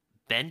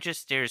Ben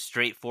just stares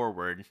straight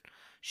forward.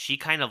 She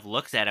kind of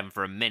looks at him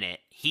for a minute.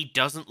 He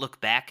doesn't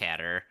look back at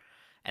her,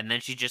 and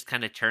then she just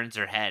kind of turns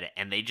her head,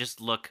 and they just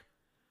look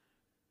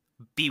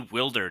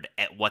bewildered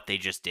at what they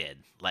just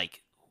did.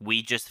 Like,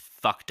 we just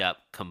fucked up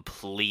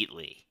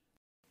completely.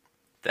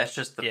 That's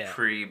just the Yeah.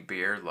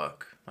 pre-beer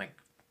look. Like,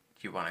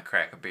 you want to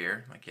crack a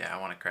beer? Like, yeah, I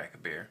want to crack a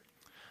beer.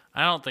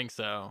 I don't think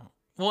so.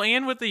 Well,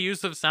 and with the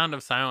use of Sound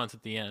of Silence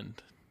at the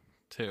end,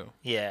 too.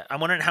 Yeah, I'm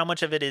wondering how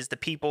much of it is the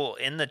people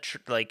in the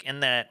in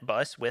that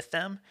bus with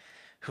them,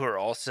 who are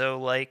also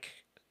like,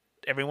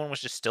 everyone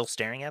was just still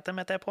staring at them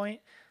at that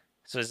point.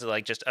 So is it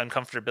like just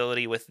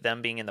uncomfortability with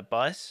them being in the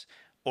bus,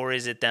 or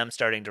is it them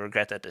starting to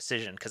regret that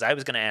decision? Because I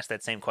was going to ask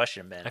that same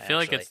question, Ben. I feel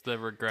like actually. it's the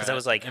regret. 'Cause I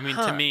was like, I mean,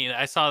 huh. to me,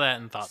 I saw that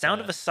and thought Sound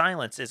that. of a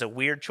Silence is a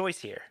weird choice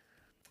here.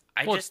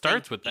 I Well, it just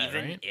starts think with that,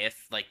 even right?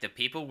 if like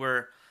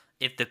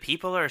if the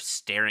people are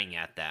staring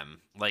at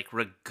them, like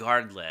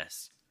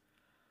regardless,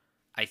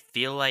 I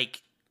feel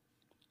like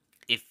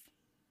if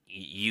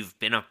you've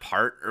been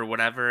apart or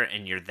whatever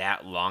and you're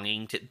that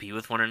longing to be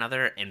with one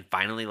another and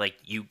finally like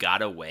you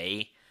got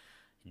away,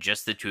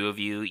 just the two of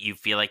you, you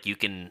feel like you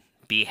can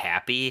be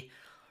happy,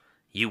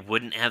 you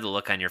wouldn't have the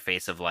look on your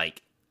face of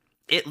like,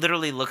 it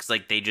literally looks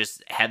like they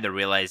just had the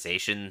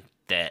realization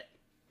that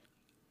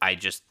I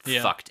just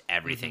fucked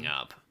everything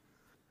up.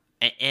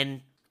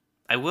 And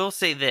I will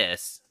say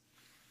this,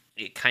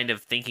 kind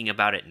of thinking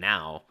about it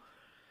now,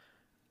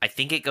 I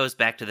think it goes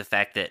back to the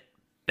fact that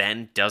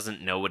Ben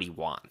doesn't know what he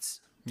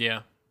wants.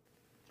 Yeah.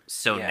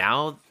 So Yeah.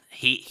 now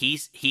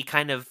he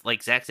kind of,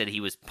 like Zach said, he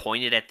was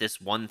pointed at this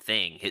one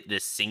thing,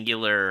 this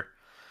singular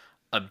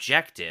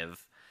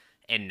objective,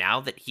 and now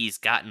that he's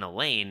gotten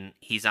Elaine,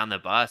 he's on the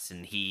bus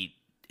and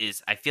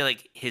I feel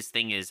like his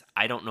thing is,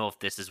 I don't know if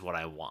this is what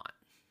I want.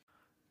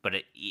 But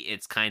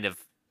it's kind of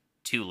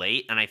too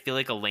late, and I feel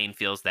like Elaine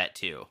feels that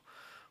too,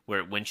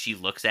 where when she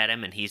looks at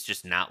him and he's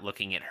just not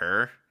looking at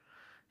her,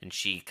 and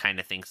she kind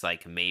of thinks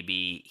like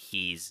maybe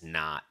he's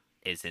not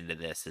as into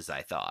this as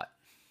I thought.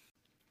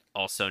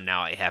 Also,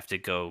 now I have to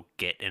go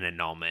get an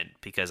annulment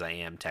because I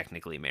am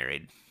technically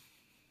married.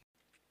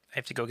 I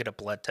have to go get a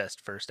blood test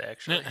first,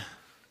 actually.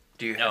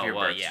 Do you have your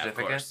birth yeah, of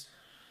certificate? course.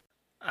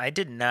 I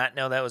did not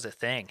know that was a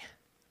thing.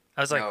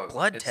 I was like, No,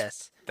 blood it's-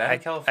 tests. that a I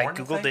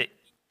California Googled thing? it.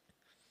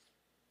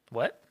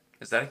 What?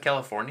 Is that a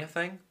California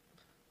thing?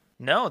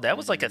 No, that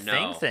was like a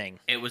No, thing.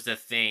 It was a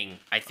thing.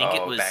 I think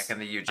it was back in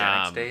the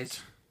eugenics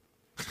days?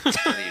 When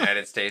the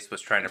United States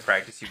was trying to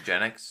practice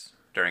eugenics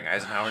during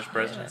Eisenhower's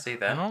presidency? I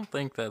Then? don't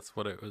think that's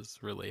what it was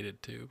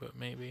related to, but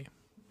maybe.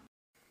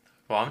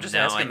 Well, I'm just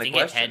No, asking I the think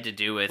question. it had to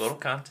do with. Little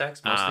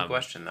context, mostly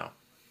question, though.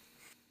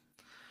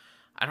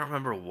 I don't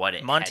remember what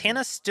it.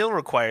 Montana still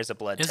requires a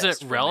blood Is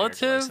test. it for marriage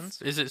relative?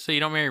 license. Is it so you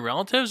don't marry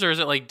relatives, or is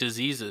it like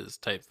diseases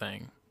type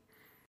thing?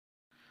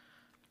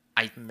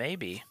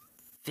 Maybe.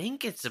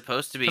 think it's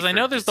supposed to be. Because I for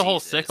know there's the whole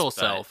diseases, sickle but-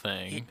 cell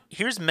thing.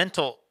 Here's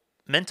mental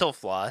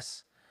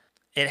floss.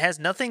 It has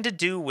nothing to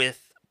do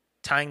with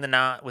tying the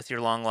knot with your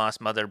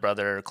long-lost mother,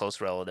 brother, or close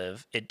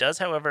relative. It does,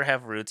 however,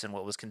 have roots in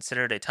what was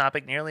considered a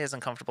topic nearly as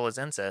uncomfortable as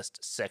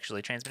incest,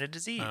 sexually transmitted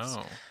disease.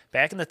 Oh.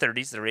 Back in the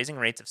 30s, the raising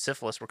rates of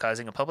syphilis were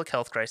causing a public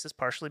health crisis,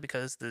 partially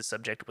because the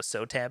subject was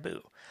so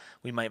taboo.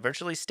 We might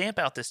virtually stamp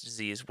out this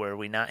disease were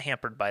we not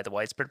hampered by the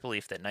widespread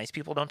belief that nice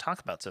people don't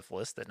talk about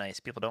syphilis, that nice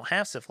people don't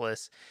have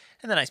syphilis,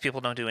 and that nice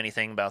people don't do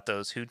anything about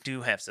those who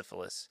do have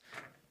syphilis.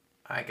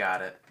 I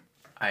got it.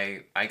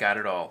 I got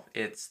it all.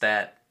 It's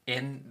that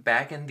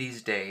back in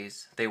these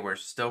days, they were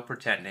still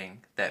pretending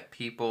that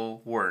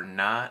people were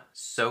not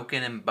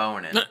soaking and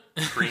boning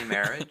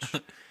pre-marriage.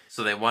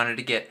 So they wanted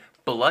to get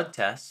blood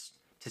tests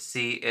to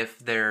see if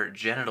their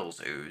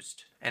genitals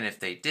oozed. And if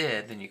they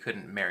did, then you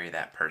couldn't marry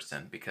that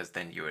person because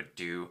then you would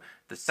do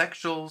the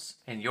sexuals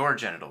and your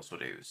genitals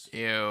would ooze.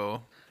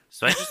 Ew.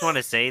 So I just want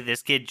to say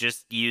this kid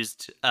just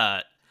used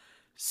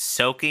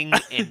soaking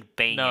and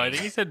banging. No, I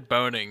think he said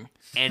boning.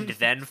 And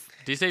then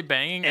Did he say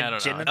banging? And I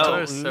don't know. I genital thought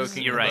it was ooze?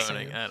 soaking You're and right.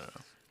 boning. I don't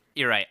know.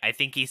 you're right. I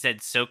think he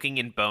said soaking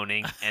and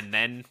boning, and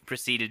then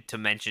proceeded to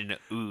mention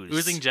ooze.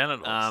 Oozing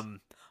genitals.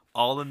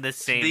 All in the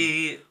same.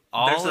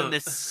 There's the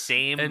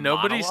same. And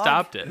nobody monologue?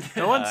 stopped it.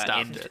 No one Uh,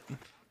 stopped and- it.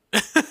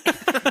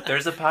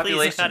 There's a Please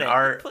population. cut it.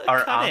 Our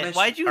Cut Amish. it.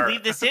 Why'd you our-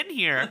 leave this in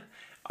here?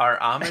 Our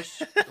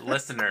Amish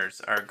listeners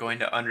are going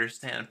to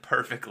understand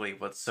perfectly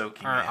what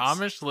soaking Our is.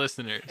 Amish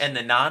listeners. And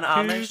the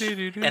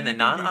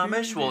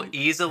non-Amish will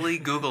easily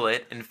Google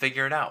it and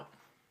figure it out.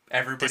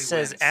 Everybody This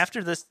says wins.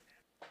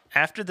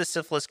 after the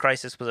syphilis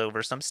crisis was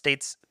over, some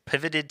states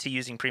pivoted to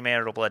using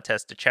premarital blood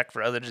tests to check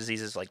for other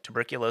diseases like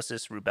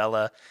tuberculosis,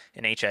 rubella,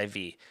 and HIV.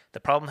 The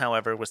problem,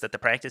 however, was that the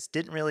practice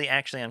didn't really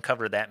actually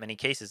uncover that many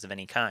cases of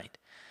any kind.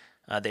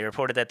 They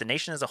reported that the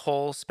nation as a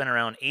whole spent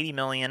around $80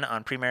 million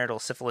on premarital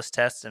syphilis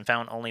tests and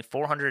found only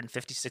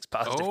 456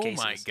 positive cases.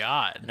 Oh my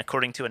God. And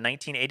according to a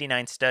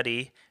 1989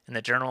 study in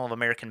the Journal of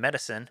American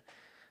Medicine,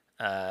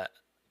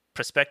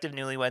 prospective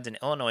newlyweds in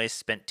Illinois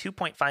spent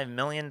 $2.5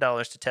 million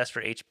to test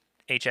for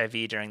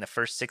HIV during the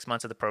first 6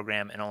 months of the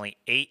program, and only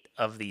 8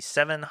 of the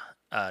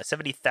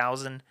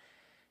 70,000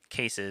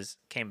 cases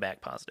came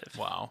back positive.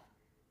 Wow.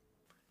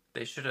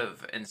 They should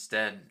have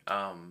instead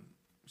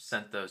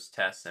sent those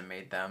tests and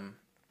made them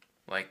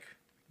like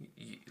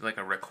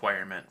a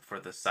requirement for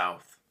the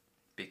South,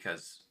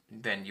 because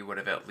then you would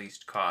have at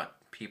least caught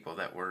people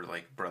that were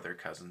like brother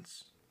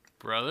cousins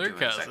doing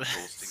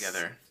sexuals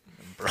together.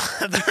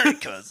 Brother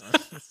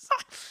cousins.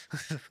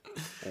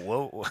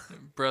 Whoa.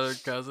 Brother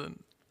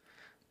cousin.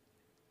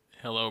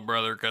 Hello,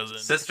 brother cousin.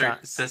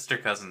 Sister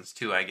cousins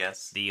too, I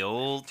guess. The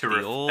old As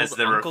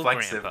the Uncle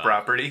reflexive Grandpa.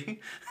 property.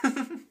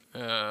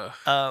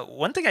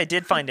 One thing I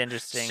did find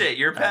interesting. Shit,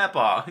 you're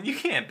Papa. You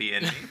can't be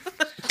in me.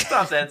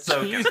 Stop that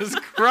soaking. Jesus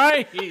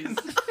Christ.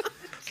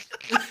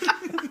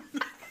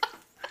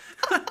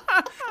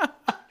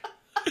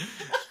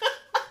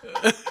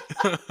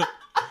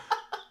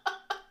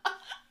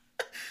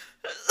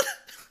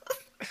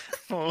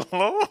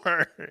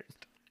 Lord.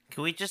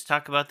 Can we just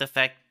talk about the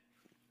fact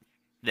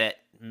that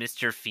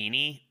Mr.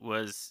 Feeney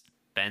was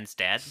Ben's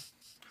dad?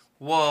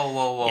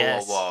 Whoa,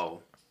 Yes.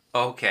 whoa.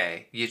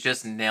 Okay, you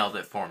just nailed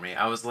it for me.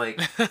 I was like,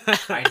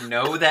 I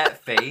know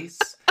that face,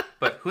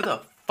 but who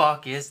the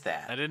fuck is I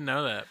that? didn't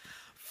know that.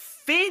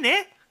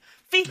 Feeney!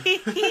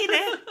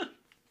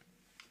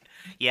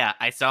 Yeah,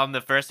 I saw him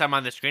the first time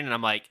on the screen, and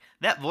I'm like,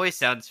 that voice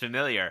sounds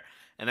familiar.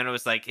 And then it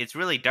was like, it's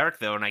really dark,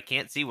 though, and I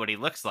can't see what he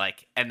looks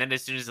like. And then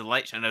as soon as the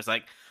light shined, I was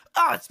like,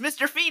 oh, it's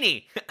Mr.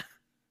 Feeney!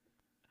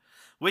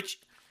 Which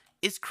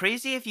is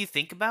crazy if you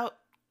think about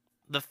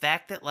the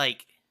fact that,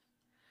 like,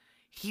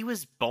 he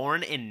was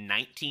born in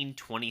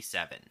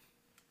 1927.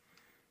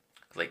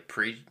 Like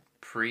pre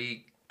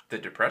the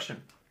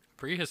Depression.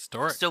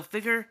 Prehistoric. So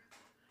figure,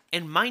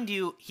 and mind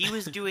you, he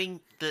was doing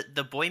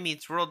the Boy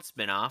Meets World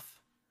spinoff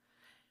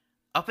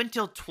up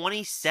until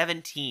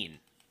 2017.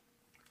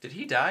 Did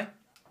he die?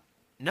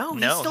 No,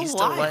 No, he's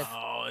still alive.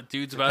 Oh, that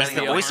dude's about He's to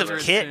the be voice of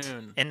 100 Kit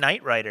soon. in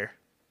Knight Rider.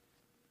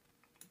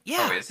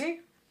 Yeah, Oh, is he?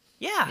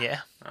 yeah. Yeah.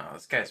 Oh,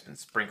 this guy's been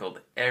sprinkled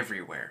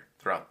everywhere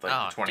throughout like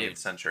Oh, the 20th dude.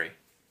 century.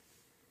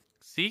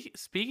 See,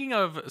 speaking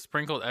of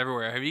sprinkled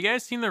everywhere, have you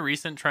guys seen the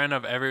recent trend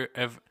of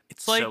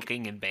it's like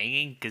Soaking and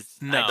banging? Because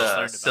No.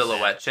 The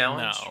silhouette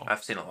challenge. No.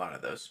 I've seen a lot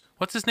of those.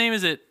 what's his name?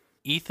 Is it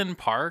Ethan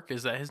Park?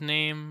 Is that his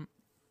name?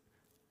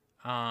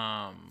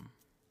 I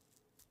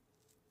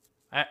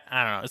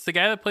don't know. It's the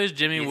guy that plays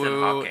Jimmy Ethan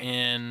Woo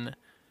Hawking.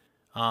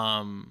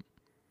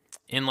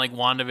 in like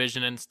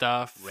WandaVision and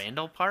stuff.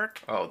 Randall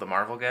Park? Oh, the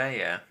Marvel guy?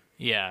 Yeah.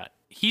 Yeah,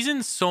 he's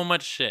in so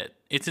much shit.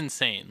 It's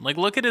insane. Like,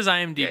 look at his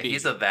IMDb. Yeah,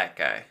 he's that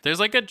guy. There's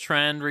like a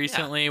trend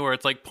recently where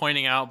it's like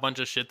pointing out a bunch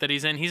of shit that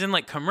he's in. He's in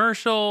like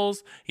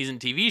commercials. He's in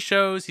TV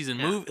shows. He's in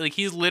movies. Like,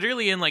 he's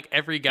literally in like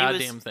every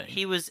goddamn thing.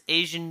 He was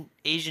Asian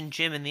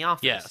Jim in The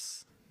Office.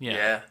 Yes. Yeah.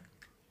 Yeah.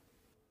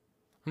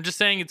 I'm just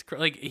saying it's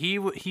like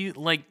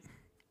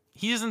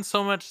he's in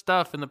so much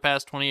stuff in the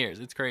past 20 years.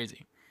 It's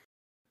crazy.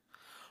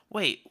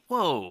 Wait,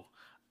 whoa.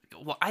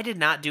 Well, I did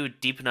not do a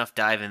deep enough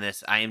dive in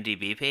this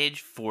IMDb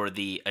page for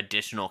the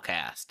additional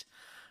cast.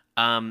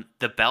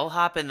 The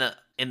bellhop in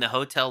the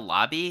hotel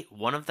lobby,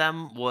 one of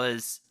them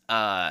was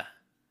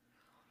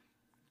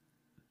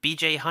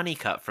BJ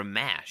Honeycutt from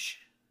MASH.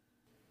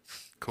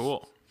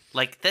 Cool.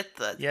 Like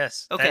that.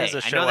 Yes. Okay, That is a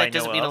I show know that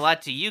doesn't mean a of.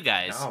 lot to you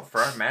guys. No,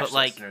 for our MASH But,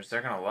 like- listeners,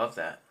 they're going to love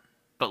that.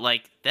 But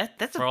like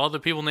that's For a all the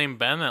people named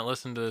Ben that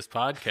listen to this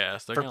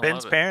podcast, they're For gonna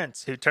Ben's love it.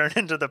 parents who tune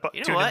into the You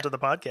know tune what? into the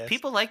podcast.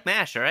 people like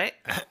MASH, all right?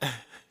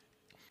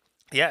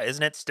 Yeah,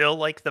 isn't it still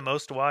like the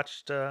most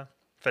watched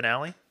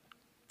finale?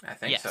 I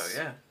think so, Yes.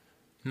 yeah.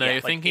 No, Yeah,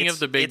 you're like, thinking of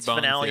the Big its Bang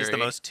finale is Theory.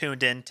 the most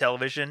tuned in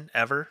television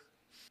ever.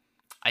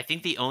 I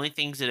think the only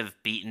things that have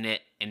beaten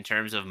it in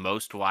terms of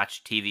most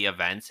watched TV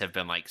events have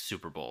been like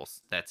Super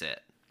Bowls. That's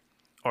it.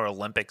 Or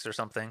Olympics or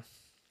something.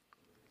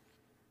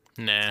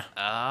 Nah.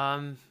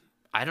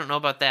 I don't know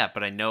about that,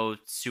 but I know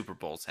Super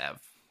Bowls have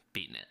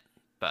beaten it.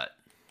 But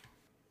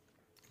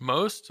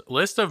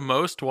List of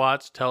most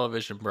watched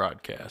television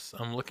broadcasts.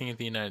 I'm looking at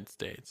the United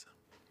States.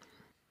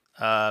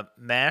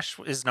 MASH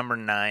is number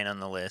 9 on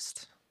the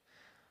list.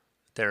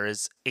 There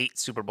is 8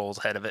 Super Bowls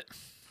ahead of it.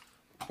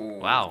 Ooh.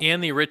 wow.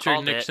 And the Richard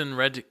Called it.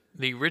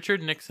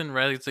 Nixon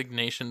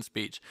resignation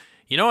speech.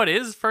 You know what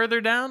is further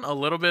down? A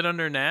little bit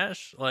under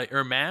MASH,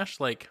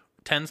 like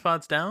 10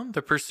 spots down.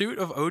 The Pursuit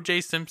of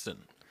O.J.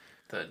 Simpson.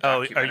 The Oh,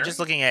 are you documentary? just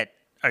looking at?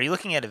 Are you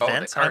looking at the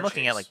events? car I'm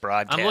looking at chase. like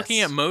broadcasts. I'm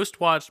looking at most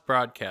watched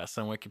broadcasts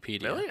on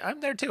Wikipedia. Really? I'm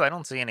there too. I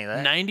don't see any of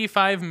that.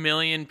 95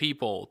 million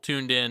people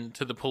tuned in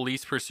to the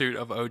police pursuit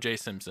of O.J.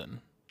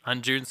 Simpson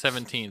on June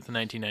 17th,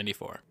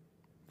 1994.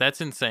 That's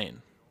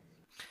insane.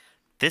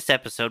 This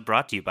episode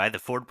brought to you by the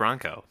Ford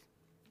Bronco.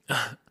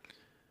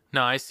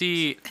 No, I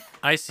see.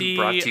 Brought to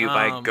you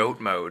by Goat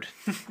Mode.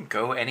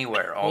 Go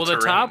anywhere, all Well, the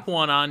terrain. top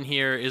one on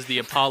here is the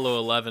Apollo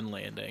 11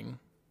 landing.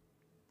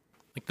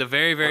 Like the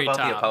very, What very about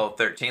top. the Apollo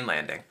 13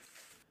 landing?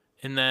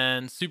 And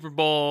then Super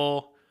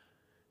Bowl,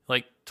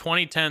 like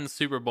 2010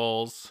 Super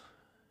Bowls,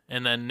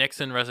 and then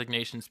Nixon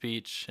resignation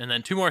speech, and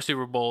then 2 more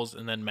Super Bowls,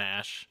 and then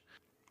MASH.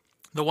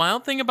 The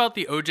wild thing about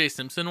the O.J.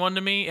 Simpson one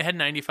to me, it had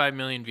 95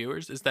 million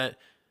viewers, is that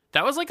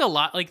was like a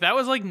lot. Like that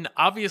was like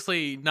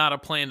obviously not a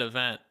planned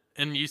event,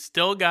 and you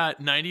still got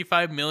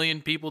 95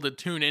 million people to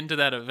tune into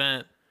that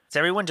event. Is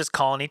everyone just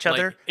calling each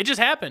other? Like, it just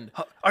happened.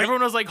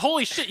 Everyone was like,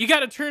 holy shit, you got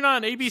to turn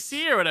on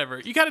ABC or whatever.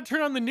 You got to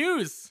turn on the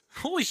news.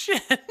 Holy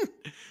shit.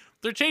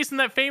 They're chasing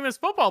that famous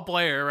football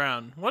player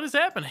around. What is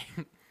happening?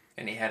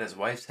 And he had his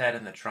wife's head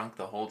in the trunk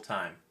the whole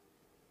time.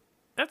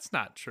 That's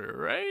not true,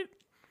 right?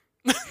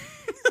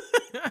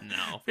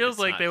 No. Feels it's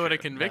like not they would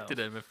have true. convicted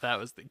him if that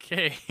was the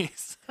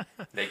case.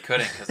 They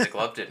couldn't because the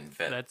glove didn't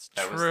fit. That's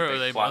That was true. the big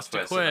They plot must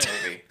have twist of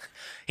quit. the movie.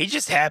 He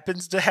just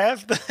happens to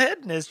have the head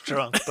in his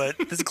trunk, but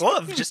this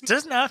glove just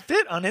does not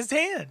fit on his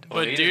hand.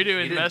 Well, But he due to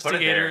didn't- he didn't put it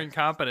investigator there.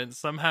 incompetence,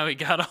 somehow he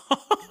got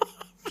off.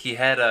 He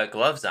had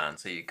gloves on,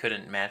 so you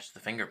couldn't match the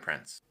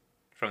fingerprints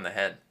from the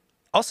head.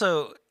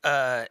 Also,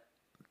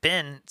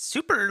 Ben,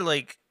 super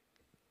like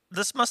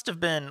this must have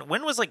been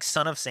when was like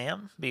Son of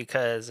Sam?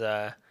 Because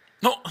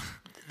No.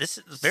 this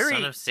is very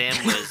Son of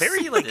Sam was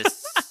very like the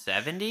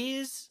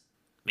 70s?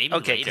 Maybe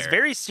okay, later. because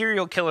very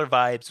serial killer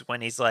vibes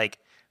when he's like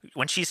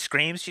when she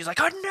screams, she's like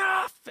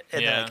enough,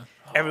 and Yeah. like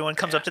everyone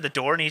comes up to the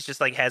door and he's just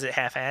like has it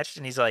half hatched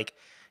and he's like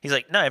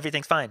no,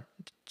 everything's fine.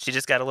 She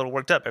just got a little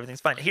worked up.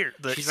 Everything's fine. Here,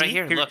 She's see? right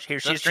here. Look,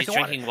 she's look, she's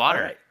drinking water.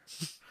 All right.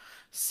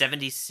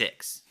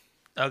 76.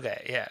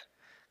 Okay, yeah,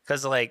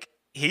 because like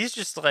he's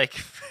just like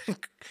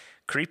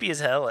creepy as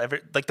hell.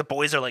 Like the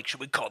boys are like, should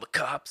we call the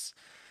cops?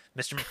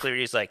 Mr.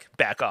 McCleary's like,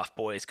 back off,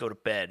 boys, go to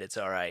bed. It's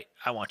all right.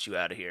 I want you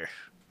out of here.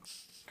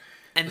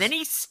 And then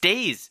he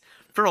stays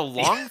for a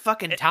long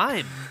fucking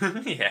time.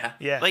 Yeah.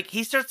 Yeah, Like,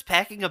 he starts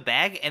packing a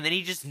bag, and then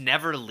he just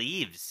never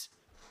leaves.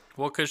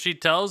 Well, because she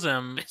tells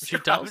him. She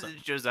Mr. tells him.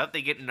 Robinson shows up,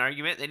 they get in an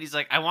argument, then he's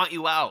like, I want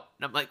you out.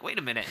 And I'm like, wait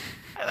a minute.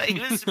 I thought he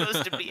was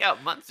supposed to be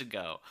out months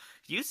ago.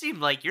 You seem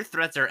like your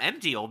threats are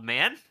empty, old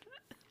man.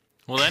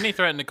 Well, then he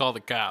threatened to call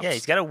the cops. yeah,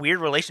 he's got a weird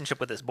relationship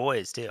with his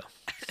boys too.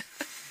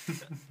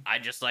 I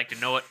just like to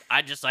know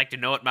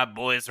what my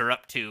boys are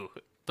up to.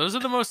 Those are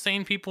the most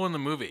sane people in the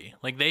movie.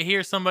 Like, they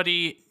hear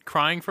somebody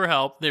crying for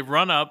help, they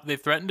run up, they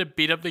threaten to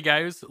beat up the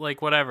guy who's,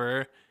 like,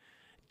 whatever,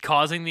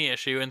 causing the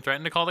issue, and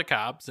threaten to call the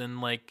cops, and,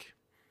 like,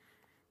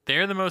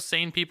 they're the most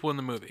sane people in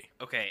the movie.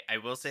 Okay, I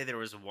will say there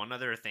was one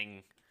other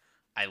thing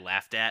I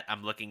laughed at.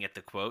 I'm looking at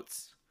the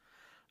quotes.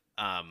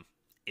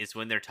 Is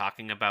when they're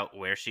talking about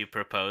where she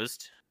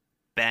proposed.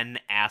 Ben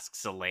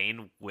asks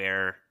Elaine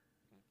where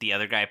the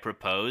other guy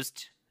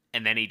proposed,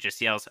 and then he just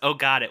yells, "Oh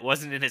God, it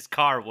wasn't in his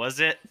car, was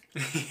it?"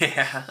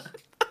 Yeah.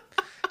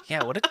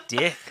 Yeah, what a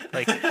dick.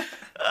 Like,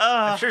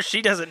 I'm sure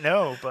she doesn't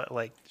know, but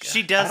like, She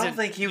I doesn't. don't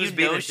think he was you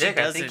being know a she dick.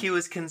 I doesn't. think he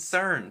was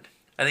concerned.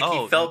 I think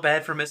Oh, he felt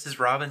bad for Mrs.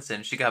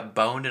 Robinson. She got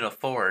boned in a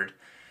Ford,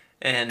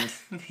 and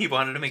he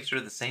wanted to make sure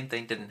the same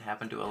thing didn't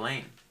happen to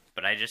Elaine.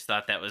 But I just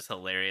thought that was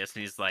hilarious.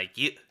 And he's like,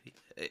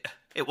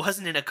 it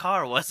wasn't in a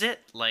car, was it?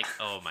 Like,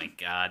 oh my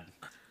God.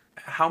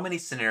 How many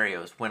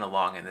scenarios went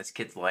along in this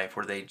kid's life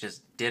where they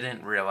just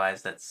didn't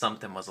realize that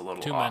something was a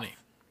little Too off? many.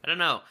 I don't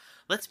know.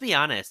 Let's be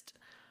honest.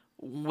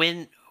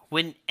 When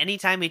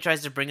anytime he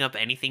tries to bring up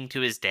anything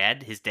to his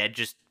dad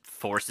just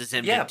forces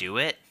him Yeah. to do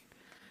it.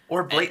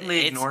 Or blatantly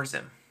It's- ignores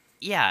him.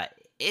 Yeah,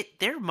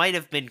 there might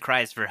have been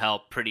cries for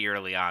help pretty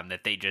early on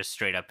that they just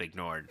straight up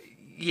ignored.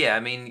 Yeah,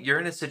 I mean, you're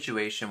in a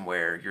situation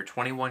where you're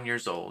 21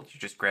 years old, you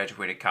just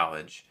graduated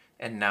college,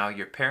 and now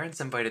your parents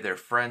invited their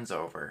friends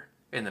over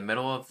in the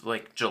middle of,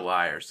 like,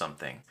 July or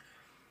something,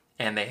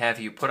 and they have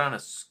you put on a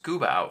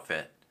scuba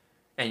outfit,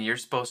 and you're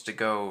supposed to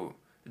go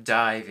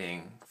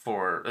diving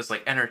for, it's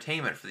like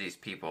entertainment for these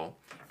people,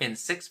 in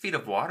 6 feet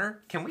of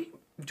water?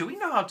 Do we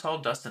know how tall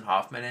Dustin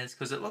Hoffman is?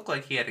 Because it looked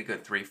like he had a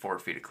good 3-4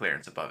 feet of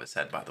clearance above his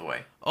head, by the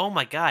way. Oh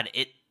my God,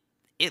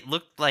 it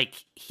looked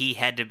like he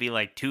had to be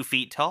like 2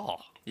 feet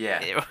tall.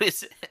 Yeah. It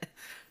was.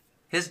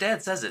 His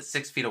dad says it's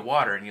 6 feet of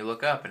water, and you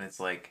look up, and it's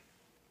like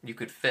you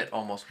could fit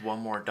almost one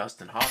more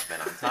Dustin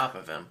Hoffman on top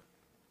of him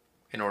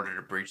in order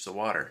to breach the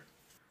water.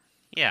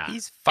 Yeah,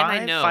 he's and I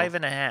 5, know-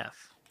 5.5.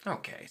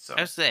 Okay, so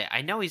I was say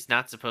I know he's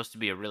not supposed to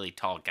be a really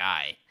tall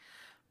guy,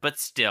 but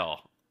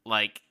still,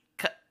 like,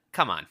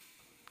 come on,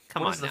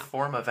 what was the now.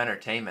 form of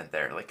entertainment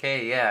there? Like,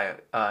 hey, yeah,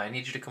 I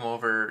need you to come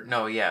over.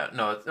 No,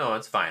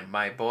 it's fine.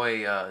 My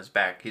boy is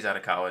back. He's out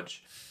of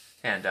college,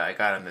 and I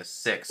got him this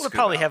sick. We're scuba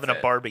probably having a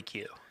outfit.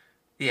 barbecue.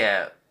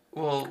 Yeah,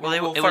 we'll it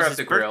fire was up his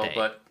the grill, birthday.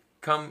 but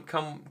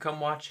come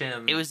watch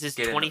him. It was his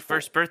get in the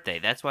 21st birthday.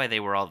 That's why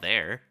they were all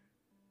there.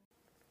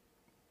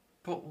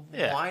 But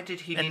Yeah. why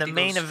did he? And need the to go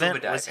main scuba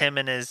event was diving? him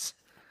and his.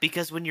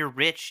 Because when you're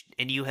rich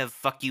and you have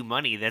fuck you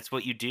money, that's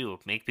what you do.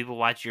 Make people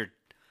watch your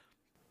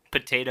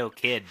potato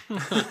kid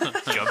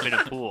jump in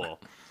a pool.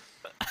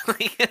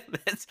 Like,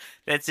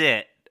 that's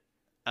it.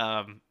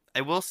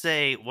 I will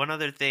say one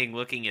other thing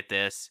looking at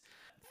this.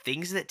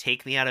 Things that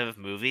take me out of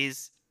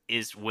movies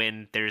is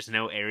when there's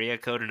no area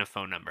code and a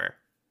phone number.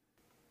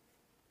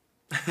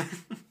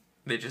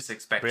 They just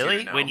expect you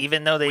Really? to know.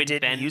 Even though they when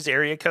didn't Ben- use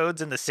area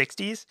codes in the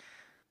 60s?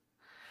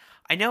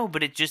 I know,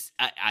 but it just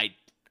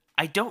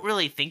I don't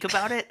really think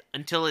about it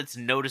until it's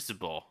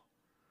noticeable.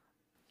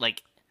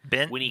 Like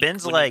Ben's when he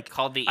like,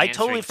 called the I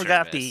totally answering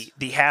forgot service.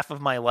 the half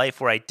of my life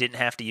where I didn't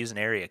have to use an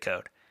area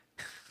code.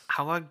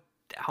 How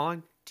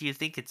long do you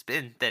think it's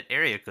been that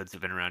area codes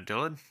have been around,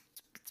 Dylan?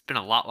 It's been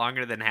a lot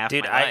longer than half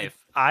Dude, my life.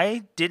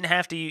 I didn't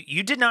have to.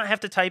 You did not have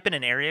to type in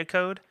an area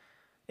code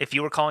if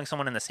you were calling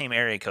someone in the same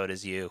area code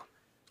as you.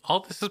 All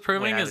this is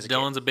proving When I is was a kid.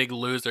 Dylan's a big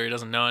loser. He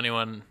doesn't know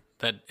anyone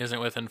that isn't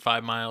within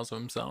 5 miles of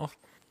himself.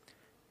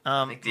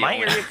 I think the My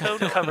only area people code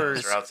that knows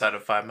covers are outside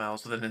of 5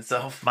 miles within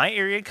itself. my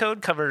area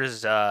code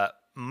covers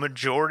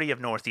majority of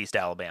Northeast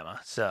Alabama.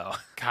 So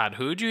God,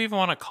 who would you even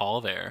want to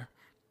call there?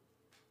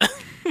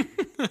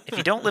 if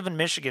you don't live in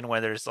Michigan,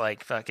 where there's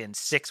like fucking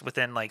 6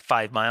 within like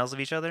 5 miles of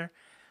each other,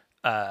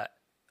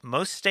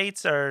 most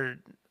states are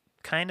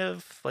kind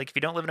of like, if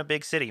you don't live in a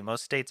big city,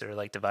 most states are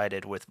like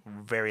divided with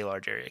very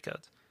large area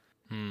codes.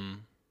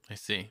 I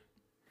see.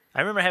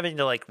 I remember having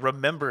to like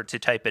remember to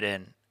type it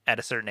in at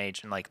a certain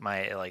age in like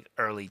my like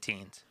early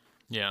teens.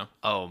 Yeah.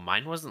 Oh,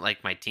 mine wasn't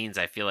like my teens.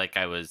 I feel like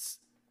I was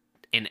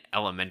in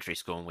elementary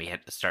school and we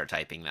had to start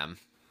typing them.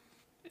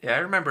 Yeah, I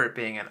remember it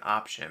being an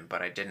option,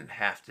 but I didn't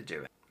have to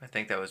do it. I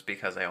think that was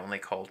because I only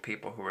called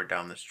people who were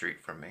down the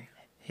street from me.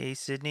 Hey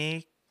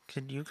Sydney,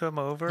 could you come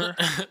over?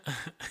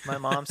 My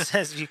mom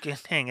says you can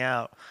hang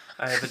out.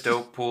 I have a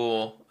dope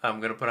pool. I'm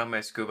going to put on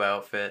my scuba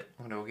outfit.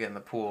 I'm going to go get in the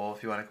pool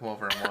if you want to come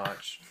over and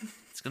watch.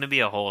 It's gonna be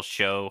a whole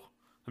show.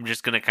 I'm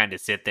just gonna kind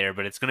of sit there,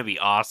 but it's gonna be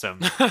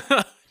awesome.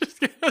 Just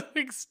gonna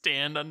like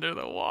stand under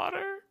the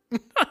water.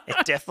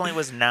 It definitely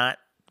was not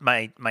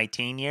my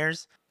teen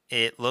years.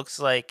 It looks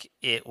like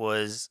it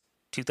was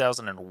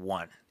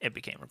 2001 it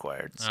became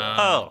required. So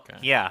Oh, okay.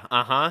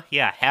 yeah,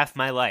 yeah, half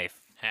my life.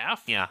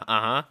 Half?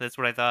 Yeah, that's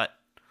what I thought.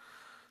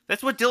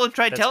 That's what Dylan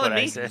tried that's telling what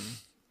I me. said.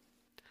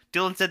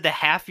 Dylan said the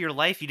half your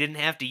life you didn't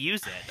have to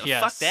use it. Oh,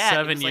 Yeah, fuck that. It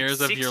 7 was like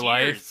years of 6 your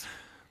years.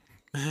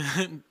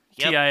 life.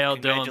 Yep, TIL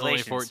Dylan's only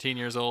congratulations. 14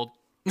 years old.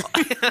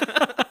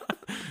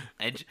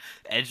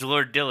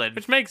 Edgelord Dylan.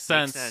 Which makes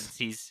sense.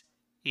 He's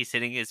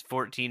hitting his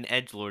 14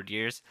 edgelord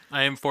years.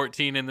 I am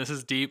 14 and this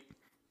is deep.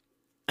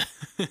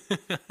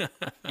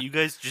 You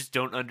guys just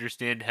don't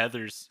understand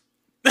Heather's.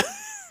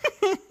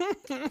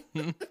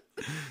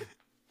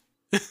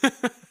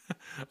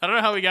 I don't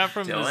know how we got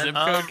from the Dylan? zip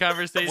code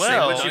conversation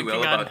well- to Say what you will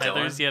dunking on about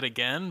Heather's Dylan. yet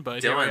again,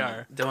 but here we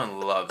are.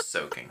 Dylan loves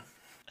soaking.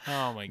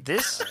 Oh my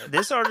god.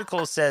 This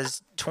article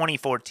says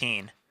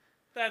 2014.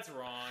 That's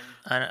wrong.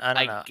 I don't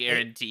I know.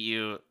 guarantee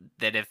you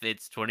that if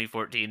it's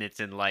 2014, it's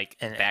in like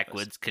And it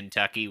backwoods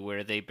Kentucky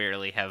where they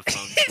barely have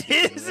phones.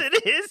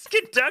 It is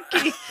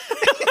Kentucky.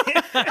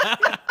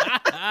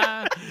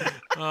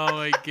 Oh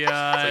my It's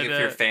god. like if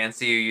you're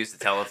fancy, you use the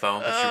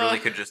telephone, but you really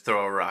could just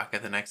throw a rock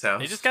at the next house.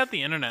 They just got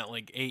the internet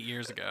like 8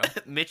 years ago.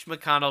 Mitch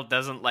McConnell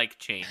doesn't like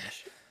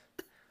change.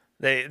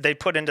 They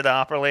put into the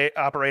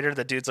operator,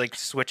 the dude's like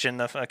switching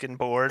the fucking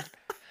board.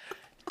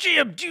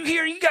 Jim, do you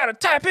hear you gotta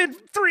type in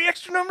 3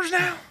 extra numbers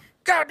now?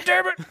 God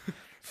damn it.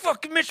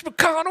 Fucking Mitch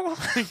McConnell.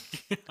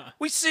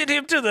 We send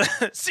him to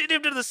the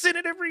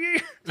Senate every year.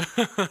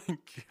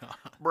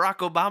 Barack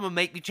Obama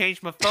make me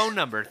change my phone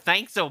number.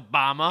 Thanks,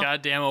 Obama.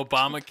 Goddamn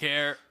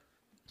Obamacare.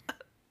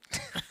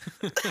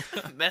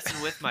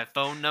 Messing with my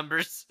phone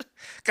numbers.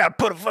 Gotta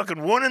put a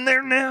fucking 1 in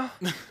there now.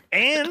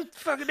 And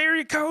fucking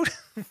area code.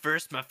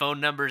 First my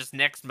phone numbers,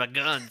 next my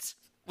guns.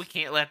 We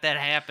can't let that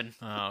happen.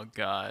 Oh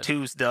god.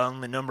 2's the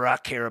only number I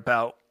care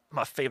about.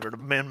 My favorite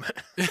amendment.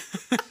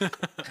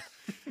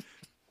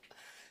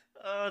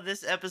 Oh,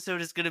 this episode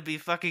is gonna be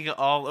fucking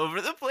all over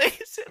the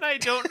place, and I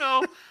don't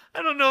know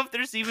if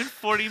there's even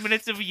 40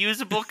 minutes of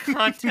usable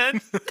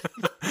content.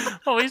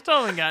 Oh, we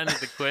still haven't gotten to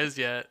the quiz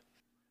yet.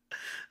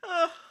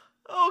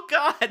 Oh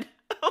god.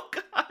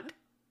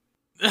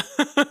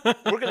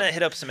 We're gonna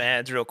hit up some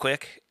ads real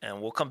quick,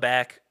 and we'll come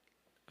back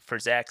for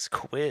Zach's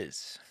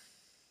quiz.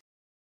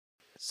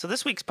 So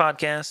this week's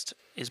podcast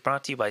is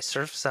brought to you by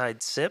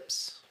Surfside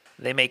Sips.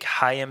 They make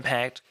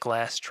high-impact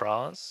glass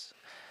straws.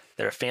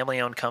 They're a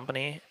family-owned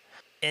company,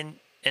 and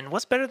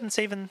what's better than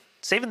saving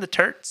the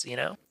turts? You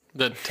know,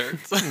 The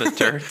turds. the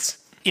turds.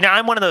 You know,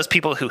 I'm one of those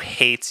people who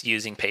hates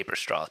using paper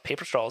straws.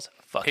 Paper straws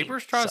fucking Paper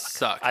straws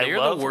suck. I They are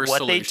love the worst what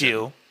solution. they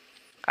do.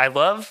 I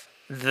love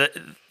that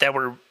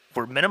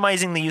we're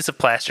minimizing the use of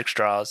plastic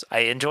straws. I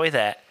enjoy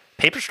that.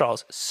 Paper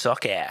straws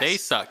suck ass. They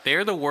suck. They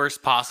are the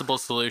worst possible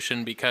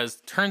solution because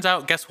turns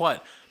out, guess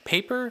what?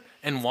 Paper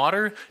and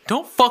water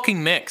don't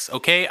fucking mix,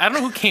 okay? I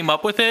don't know who came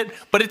up with it,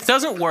 but it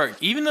doesn't work.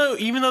 Even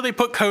though they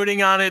put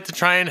coating on it to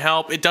try and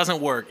help, it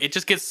doesn't work. It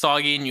just gets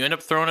soggy and you end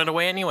up throwing it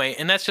away anyway,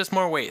 and that's just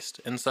more waste.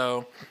 And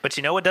so, But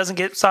you know what doesn't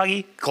get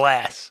soggy?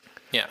 Glass.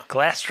 yeah.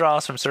 Glass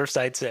straws from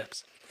Surfside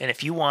Sips. And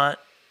if you want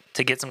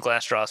to get some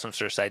glass straws from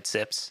Surfside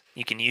Sips,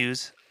 you can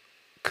use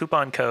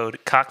coupon code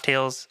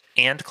cocktails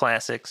and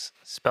classics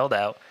spelled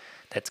out.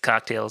 That's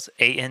cocktails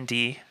AND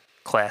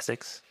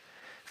classics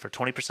for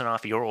 20%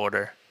 off your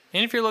order.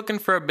 And if you're looking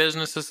for a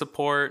business to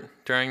support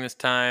during this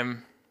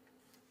time,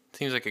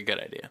 Seems like a good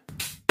idea.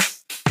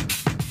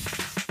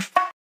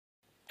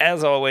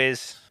 As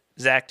always,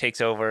 Zach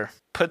takes over,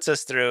 puts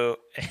us through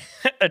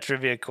a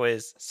trivia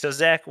quiz. So,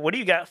 Zach, what do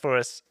you got for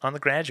us on The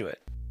Graduate?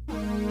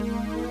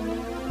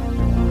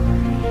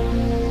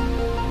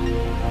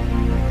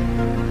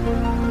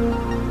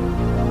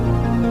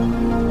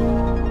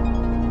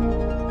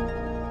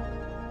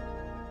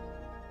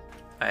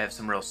 I have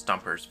some real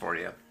stumpers for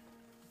you.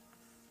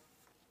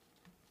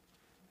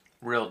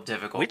 Real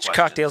difficult Which questions.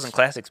 Cocktails and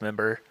Classics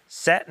member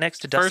sat next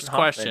to Dustin First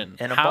Hoffman question: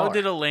 in a how bar?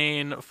 did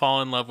Elaine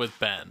fall in love with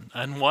Ben?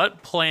 On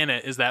what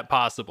planet is that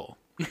possible?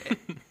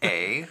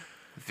 A,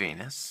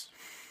 Venus.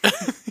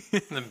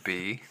 And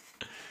B.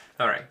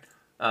 All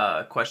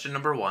right. Question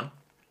number 1.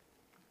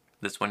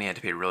 This one you had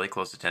to pay really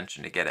close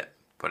attention to get it,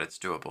 but it's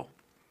doable.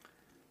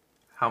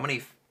 How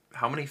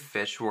many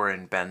fish were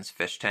in Ben's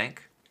fish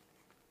tank?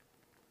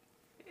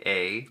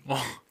 A,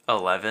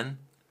 11,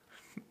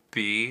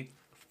 B,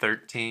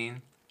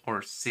 13,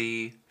 or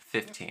C,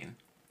 15?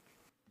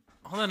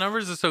 All the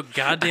numbers are so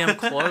goddamn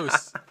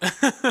close.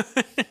 That's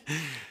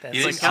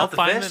You like, didn't I'll count the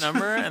find the fish?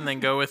 number and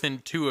then go within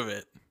 2 of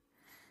it.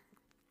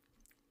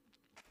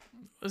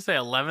 Let's say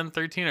 11,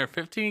 13, or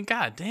 15.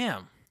 God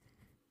damn.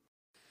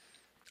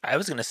 I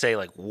was going to say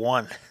like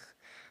 1.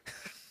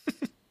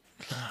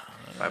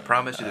 I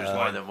promise you there's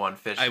more than one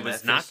fish I in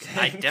was that not. fish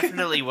I tank.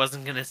 definitely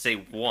wasn't gonna say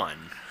 1.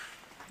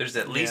 There's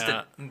at least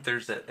Yeah.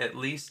 at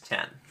least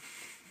 10.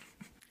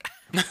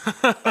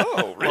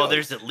 Oh, really? Well,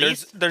 there's at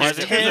least there's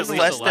there's 10 at least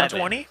less than 11.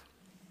 20?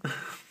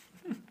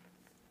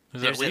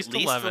 There's at least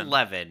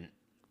 11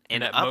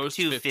 and at up most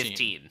to 15.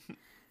 15.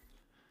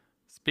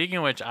 Speaking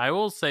of which, I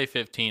will say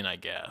 15, I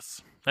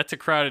guess. That's a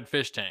crowded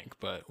fish tank,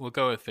 but we'll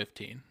go with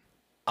 15.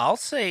 I'll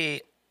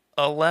say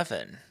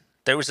 11.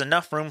 There was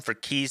enough room for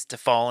keys to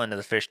fall into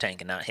the fish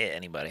tank and not hit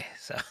anybody.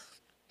 So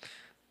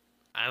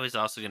I was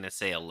also gonna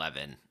say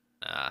 11.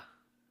 I'm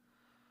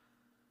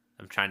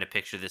trying to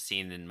picture the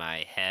scene in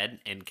my head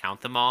and count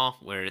them all,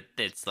 where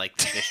it's like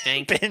the fish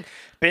tank.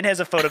 Ben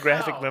has a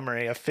photographic Wow.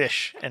 memory of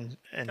fish and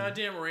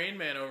Goddamn Rain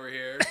Man over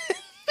here.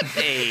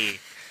 Hey,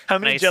 how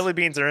many nice- jelly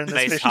beans are in this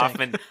nice fish tank?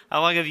 Hoffman.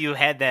 How long have you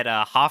had that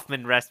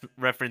Hoffman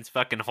reference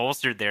fucking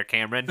holstered there,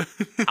 Cameron?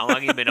 How long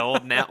have you been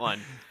holding that one?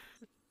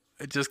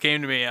 It just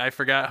came to me. I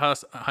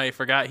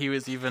forgot he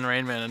was even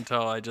Rain Man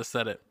until I just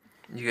said it.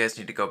 You guys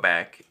need to go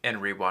back and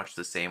rewatch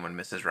the scene when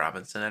Mrs.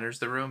 Robinson enters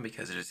the room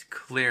because it is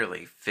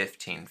clearly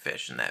 15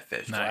 fish in that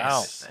fish.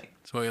 Nice. tank.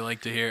 That's what we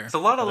like to hear. It's a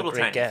lot of What a little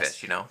great tiny guess.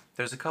 fish, you know?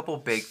 There's a couple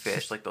big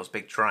fish, like those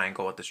big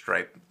triangle with the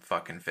stripe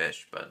fucking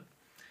fish, but a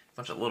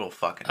bunch of little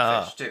fucking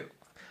Oh. fish, too.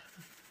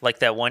 Like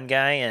that one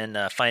guy in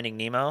Finding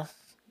Nemo,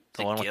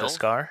 the it one with Gil? the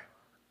scar.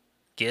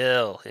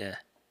 Gil, yeah.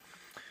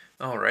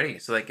 Alrighty,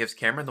 so that gives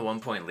Cameron the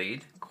 1-point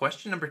lead.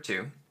 Question number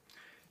 2.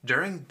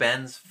 During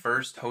Ben's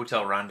first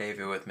hotel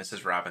rendezvous with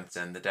Mrs.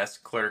 Robinson, the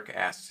desk clerk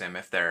asks him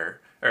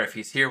if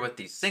he's here with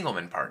the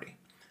Singleman party.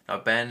 Now,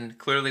 Ben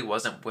clearly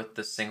wasn't with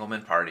the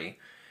Singleman party,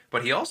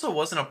 but he also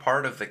wasn't a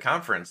part of the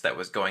conference that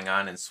was going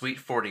on in Suite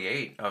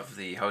 48 of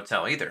the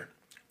hotel either.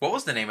 What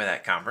was the name of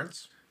that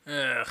conference?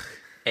 Ugh.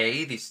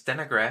 A, the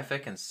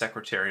Stenographic and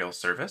Secretarial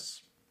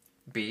Service.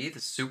 B, the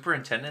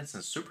Superintendents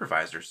and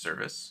Supervisors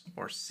Service.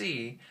 Or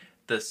C,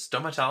 the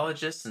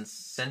Stomatologists and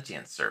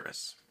Sentient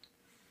Service.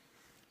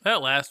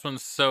 That last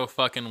one's so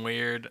fucking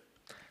weird.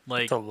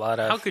 Like, That's a lot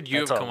of. how could you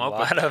have that's a come up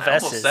with lot that? of I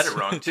almost S's. said it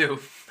wrong, too.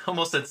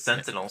 Almost said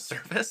Sentinel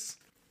Service.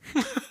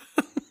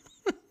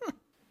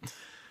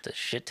 It's a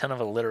shit ton of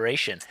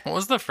alliteration. What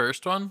was the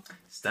first one?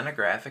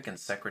 Stenographic and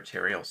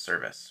Secretarial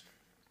Service.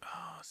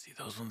 Oh, see,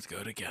 those ones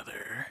go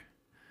together.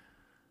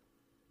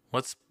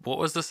 What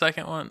was the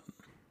second one?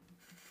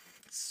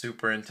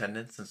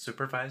 Superintendents and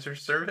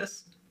Supervisors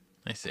Service?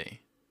 I see.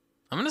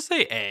 I'm gonna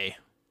say A.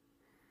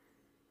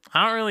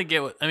 I don't really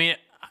get what. I mean,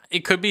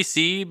 it could be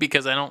C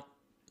because I don't.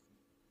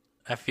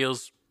 That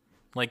feels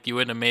like you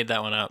wouldn't have made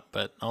that one up,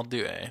 but I'll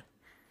do A.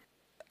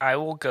 I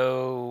will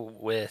go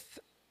with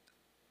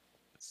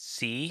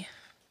C,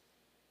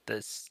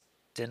 the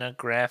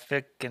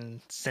Stenographic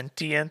and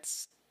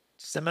Sentience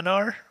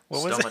Seminar.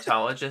 What was it?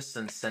 Stomatologists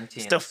and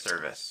Sentient Stom-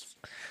 Service.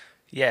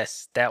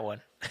 Yes, that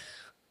one.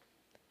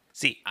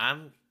 C.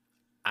 I'm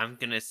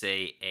gonna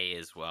say A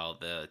as well.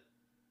 The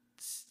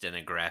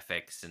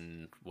stenographics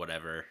and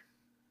whatever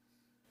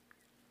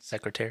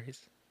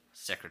Secretaries.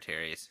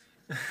 secretaries.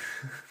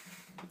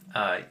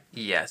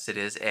 Yes, it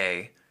is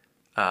A.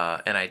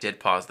 And I did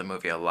pause the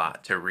movie a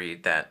lot to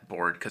read that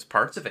board because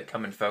parts of it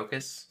come in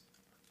focus.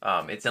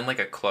 It's in like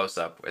a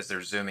close-up as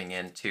they're zooming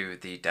into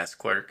the desk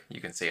clerk. You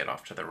can see it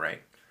off to the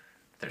right.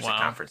 There's Wow. a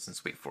conference in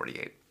Suite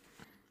 48.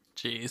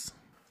 Jeez.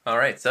 All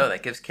right, so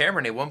that gives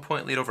Cameron a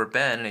 1-point lead over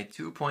Ben and a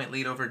 2-point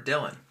lead over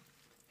Dylan.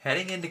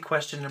 Heading into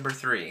question number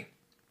 3.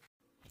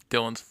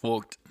 Dylan's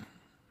fucked.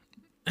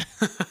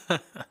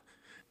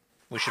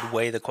 We should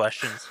weigh the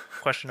questions.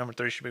 Question number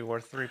 3 should be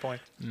worth 3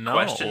 points. No.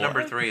 Question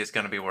number 3 is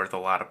going to be worth a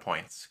lot of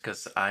points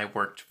because I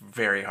worked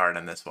very hard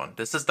on this one.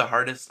 This is the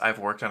hardest I've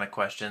worked on a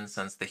question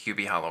since the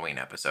Hubie Halloween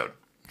episode.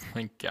 Oh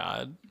my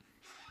God.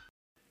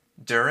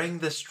 During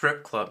the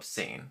strip club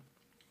scene,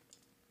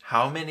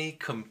 How many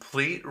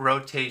complete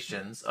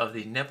rotations of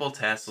the nipple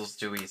tassels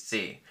do we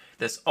see?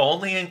 This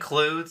only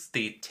includes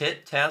the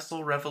tit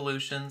tassel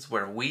revolutions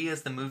where we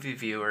as the movie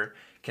viewer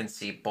can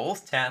see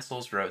both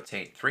tassels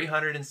rotate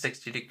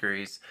 360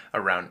 degrees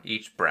around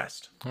each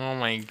breast. Oh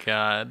my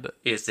god.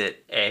 Is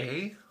it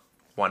A,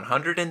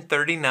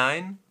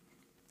 139,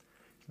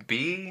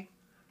 B,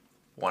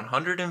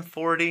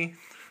 140,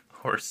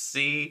 or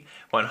C,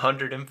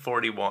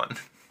 141?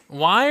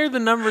 Why are the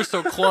numbers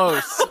so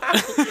close?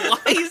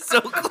 Why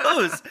so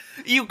close?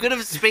 You could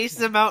have spaced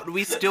them out and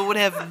we still would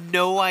have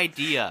no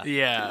idea.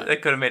 Yeah.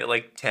 That could have made it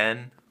like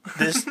 10.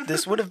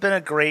 This would have been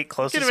a great Could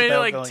closest have made it spell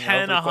like going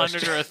 10, over 100,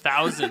 question. or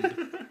 1,000.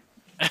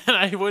 And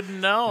I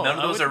wouldn't know. None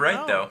of I those are wouldn't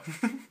right, know.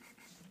 though.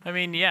 I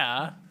mean,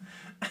 yeah.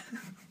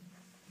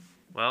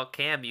 Well,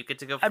 Cam, you get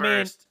to go I mean,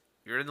 first.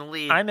 You're in the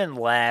lead. I'm in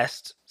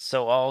last,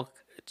 so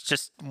it's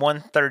just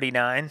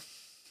 139.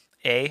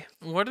 A.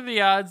 What are the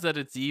odds that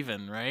it's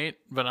even, right?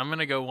 But I'm going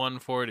to go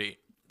 140.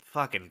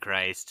 Fucking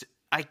Christ.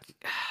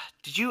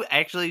 Did you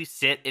actually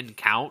sit and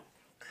count?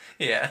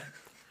 Yeah.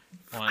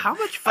 How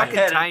much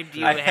fucking time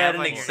do you I have had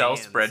an on your Excel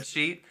hands?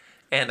 spreadsheet,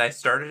 and I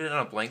started it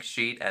on a blank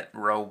sheet at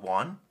row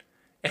 1,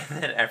 and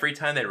then every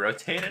time they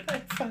rotated, I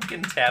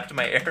fucking tapped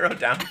my arrow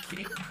down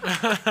key.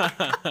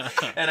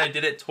 And I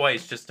did it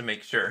twice just to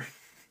make sure.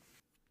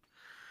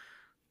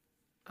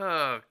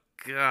 Oh,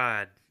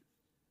 God.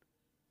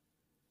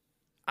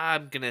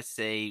 I'm going to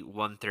say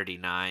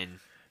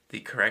 139. The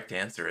correct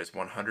answer is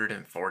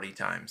 140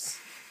 times.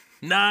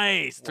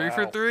 Nice. 3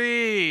 for Wow.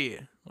 3.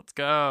 Let's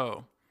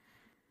go.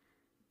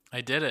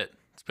 I did it.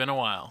 It's been a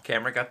while.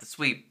 Cameron got the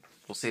sweep.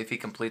 We'll see if he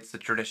completes the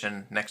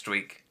tradition next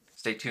week.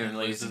 Stay tuned, And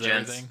ladies and loses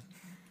gents. everything.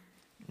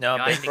 No,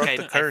 I Ben think broke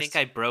the I curse. think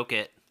I broke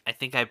it. I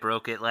think I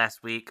broke it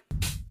last week.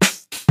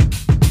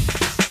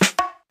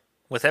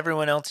 With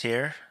everyone else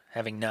here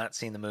having not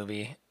seen the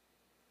movie,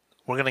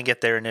 we're going to get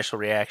their initial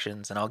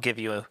reactions, and I'll give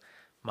you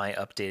my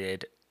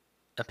updated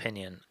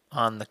opinion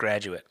on The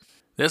Graduate.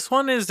 This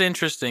one is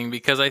interesting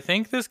because I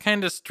think this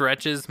kind of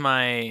stretches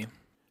my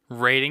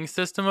rating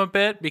system a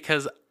bit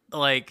because,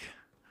 like,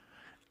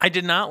 I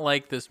did not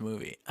like this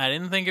movie. I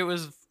didn't think it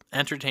was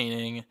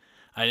entertaining.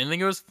 I didn't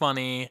think it was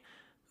funny.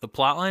 The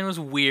plotline was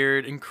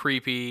weird and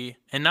creepy,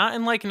 and not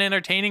in, like, an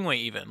entertaining way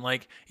even.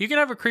 Like, you can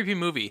have a creepy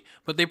movie,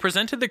 but they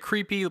presented the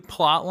creepy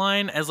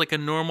plotline as, like, a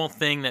normal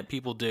thing that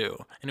people do,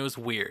 and it was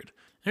weird.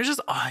 There's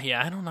just,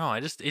 I don't know.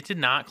 It did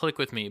not click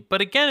with me.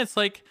 But again, it's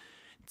like,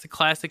 it's a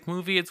classic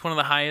movie. It's one of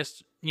the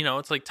highest,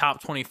 it's like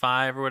top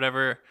 25 or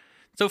whatever.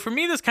 So for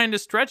me, this kind of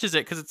stretches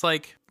it because it's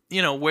like,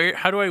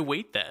 how do I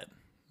weight that?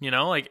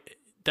 Like,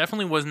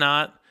 definitely was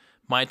not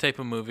my type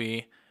of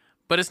movie.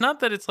 But it's not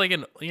that it's like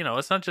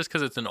it's not just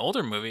because it's an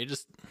older movie.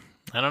 Just,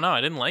 I don't know.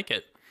 I didn't like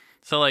it.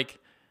 So, like,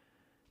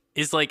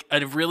 is like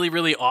a really,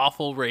 really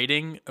awful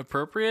rating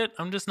appropriate?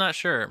 I'm just not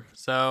sure.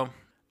 So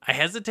I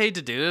hesitate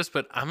to do this,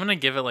 but I'm going to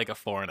give it like a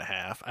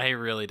 4.5. I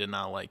really did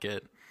not like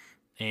it.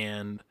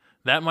 And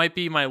that might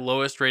be my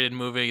lowest rated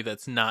movie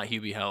that's not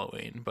Hubie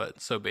Halloween,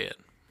 but so be it.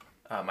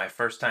 My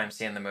first time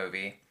seeing the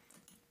movie,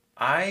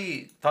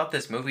 I thought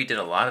this movie did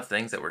a lot of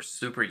things that were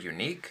super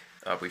unique.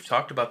 We've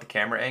talked about the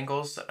camera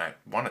angles. I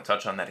want to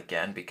touch on that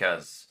again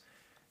because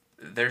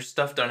there's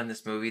stuff done in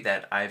this movie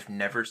that I've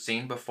never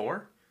seen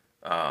before.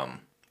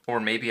 Or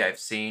maybe I've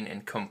seen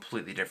in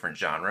completely different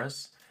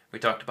genres. We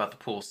talked about the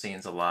pool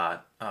scenes a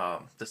lot.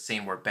 The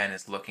scene where Ben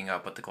is looking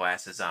up with the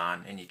glasses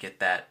on and you get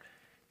that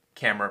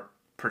camera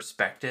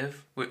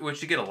perspective,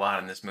 which you get a lot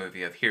in this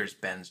movie of here's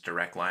Ben's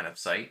direct line of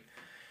sight.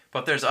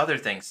 But there's other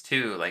things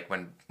too, like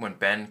when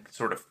Ben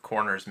sort of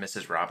corners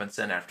Mrs.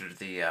 Robinson after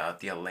the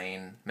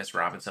Elaine Miss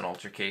Robinson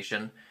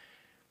altercation,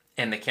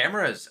 and the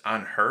camera is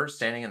on her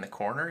standing in the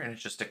corner, and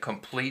it's just a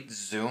complete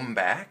zoom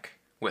back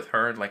with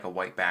her in like a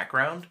white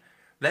background.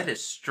 That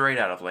is straight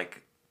out of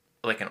like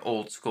an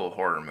old school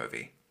horror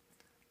movie.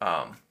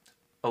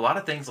 A lot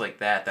of things like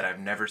that I've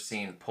never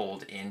seen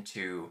pulled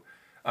into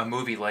a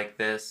movie like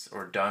this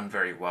or done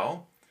very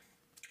well.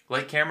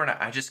 Like Cameron,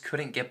 I just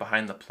couldn't get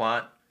behind the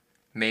plot.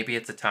 Maybe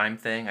it's a time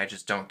thing. I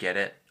just don't get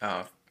it.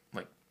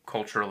 Like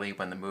culturally,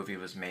 when the movie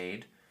was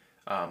made,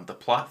 the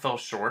plot fell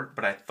short,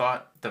 but I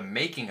thought the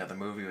making of the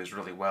movie was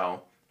really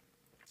well.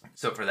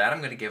 So for that, I'm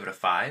going to give it a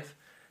 5.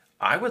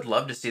 I would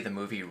love to see the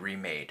movie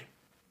remade.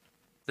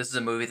 This is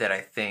a movie that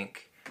I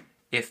think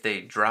if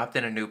they dropped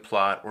in a new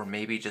plot or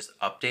maybe just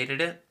updated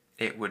it,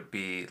 it would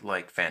be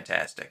like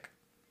fantastic.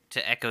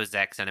 To echo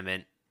Zach's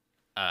sentiment,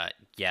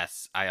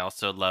 yes, I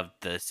also loved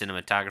the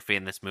cinematography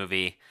in this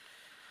movie.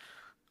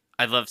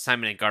 I love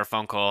Simon and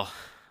Garfunkel.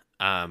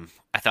 I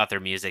thought their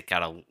music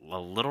got a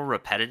little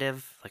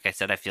repetitive. Like I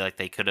said, I feel like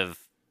they could have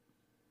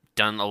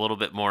done a little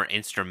bit more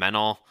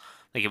instrumental.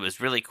 Like it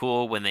was really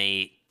cool when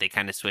they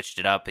kind of switched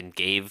it up and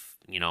gave,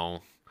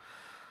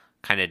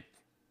 kind of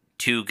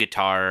 2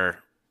 guitar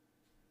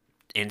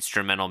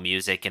instrumental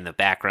music in the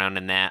background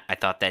and that. I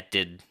thought that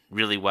did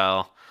really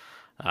well.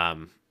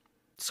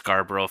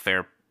 Scarborough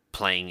Fair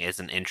playing as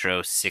an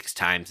intro 6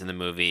 times in the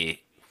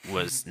movie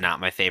was not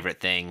my favorite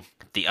thing.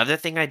 The other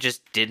thing I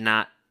just did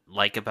not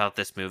like about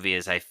this movie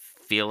is I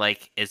feel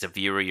like as a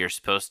viewer you're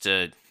supposed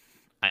to.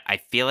 I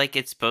feel like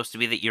it's supposed to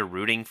be that you're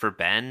rooting for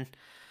Ben,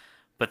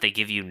 but they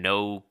give you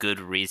no good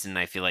reason,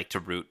 I feel like, to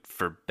root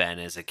for Ben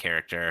as a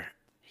character.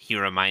 He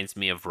reminds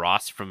me of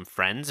Ross from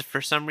Friends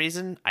for some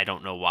reason. I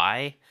don't know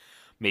why.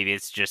 Maybe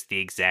it's just the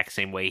exact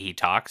same way he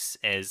talks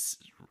as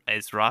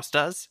Ross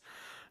does,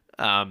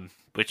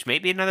 which may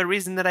be another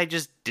reason that I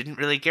just didn't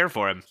really care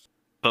for him.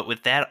 But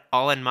with that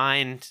all in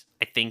mind,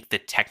 I think the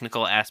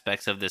technical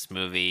aspects of this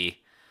movie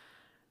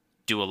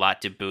do a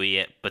lot to buoy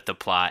it, but the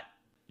plot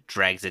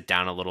drags it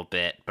down a little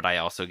bit. But I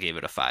also gave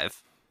it a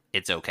 5.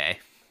 It's okay.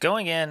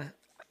 Going in,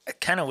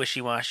 kind of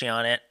wishy-washy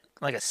on it,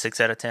 like a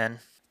 6 out of 10.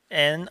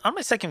 And on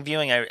my second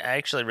viewing, I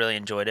actually really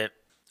enjoyed it.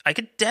 I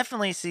could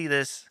definitely see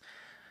this,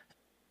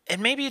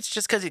 and maybe it's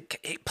just because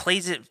it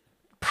plays it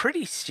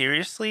pretty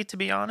seriously, to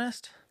be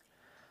honest.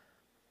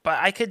 But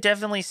I could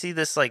definitely see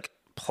this like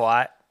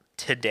plot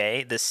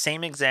today, the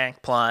same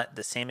exact plot,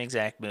 the same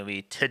exact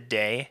movie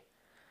today.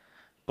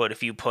 But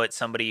if you put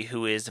somebody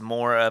who is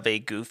more of a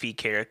goofy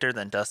character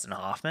than Dustin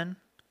Hoffman,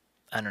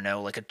 I don't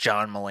know, like a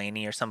John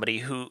Mulaney or somebody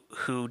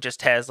who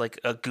just has like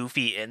a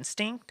goofy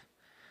instinct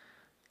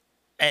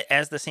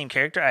as the same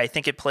character, I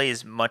think it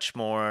plays much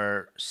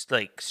more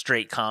like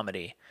straight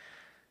comedy.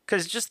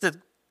 Because just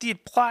the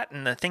plot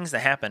and the things that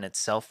happen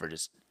itself are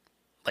just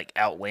like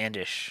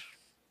outlandish.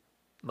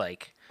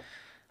 Like,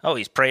 oh,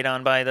 he's preyed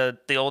on by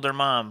the older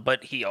mom,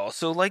 but he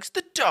also likes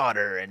the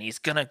daughter, and he's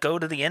gonna go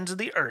to the ends of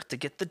the earth to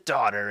get the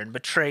daughter and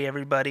betray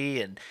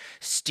everybody and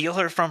steal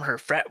her from her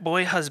frat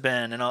boy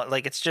husband and all.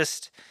 Like, it's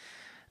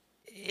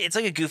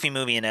like a goofy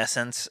movie in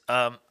essence.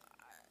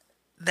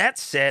 That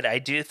said, I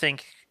do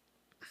think,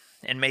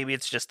 and maybe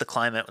it's just the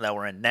climate that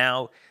we're in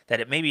now, that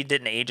it maybe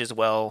didn't age as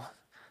well.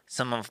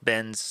 Some of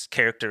Ben's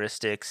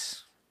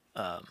characteristics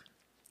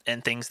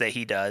and things that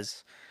he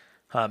does.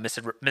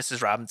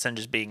 Mrs. Robinson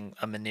just being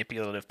a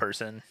manipulative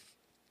person.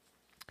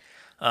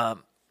 But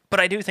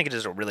I do think it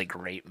is a really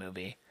great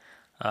movie.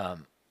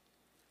 And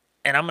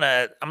I'm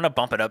gonna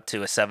bump it up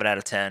to a 7 out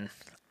of 10.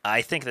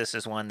 I think this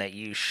is one that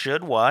you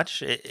should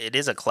watch. It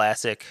is a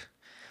classic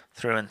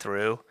through and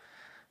through.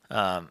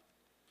 And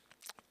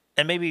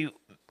maybe,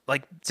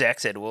 like Zach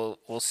said,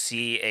 we'll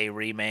see a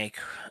remake,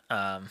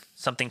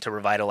 something to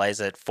revitalize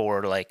it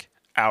for like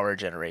our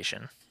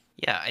generation.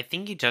 Yeah, I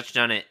think you touched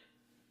on it.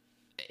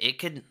 It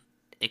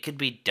could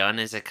be done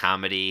as a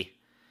comedy,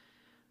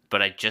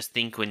 but I just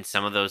think when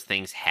some of those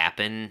things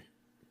happen,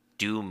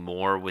 do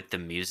more with the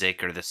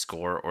music or the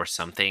score or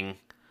something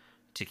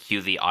to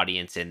cue the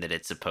audience in that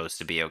it's supposed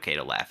to be okay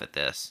to laugh at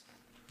this.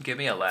 Give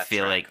me a laugh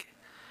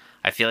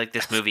I feel like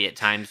this movie at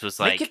times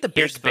was like, make it the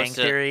Big Bang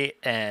Theory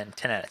and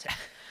 10 out of 10.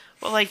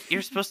 Well, like,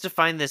 you're supposed to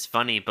find this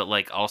funny, but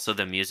like also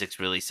the music's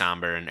really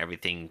somber and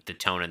everything, the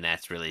tone in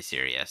that's really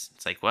serious.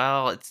 It's like,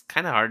 well, it's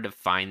kind of hard to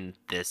find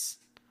this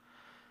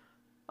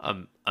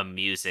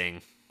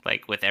amusing,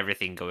 like, with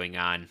everything going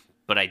on.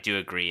 But I do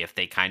agree, if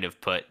they kind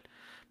of put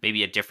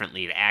maybe a different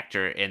lead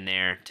actor in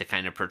there to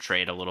kind of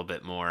portray it a little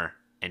bit more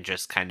and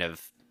just kind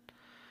of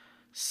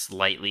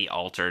slightly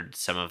altered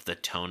some of the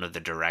tone of the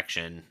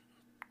direction,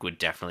 would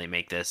definitely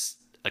make this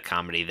a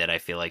comedy that I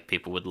feel like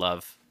people would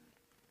love.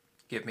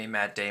 Give me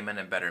Matt Damon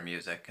and better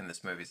music, and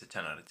this movie's a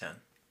 10 out of 10.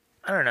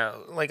 I don't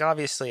know. Like,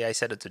 obviously, I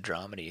said it's a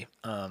dramedy.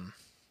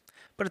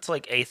 But it's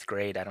like 8th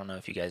grade. I don't know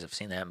if you guys have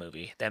seen that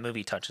movie. That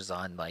movie touches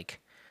on, like,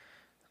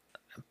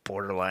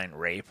 borderline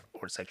rape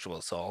or sexual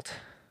assault.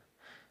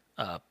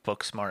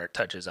 Booksmart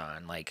touches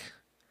on, like,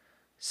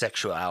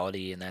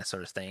 sexuality and that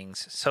sort of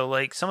things. So,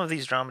 like, some of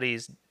these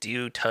dramedies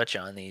do touch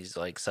on these,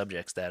 like,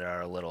 subjects that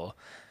are a little,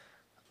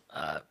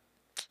 I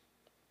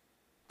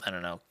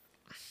don't know,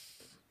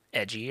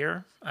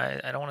 edgier. I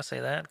don't want to say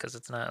that because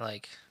it's not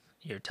like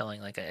you're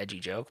telling, like, an edgy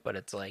joke, but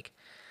it's like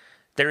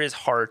there is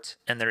heart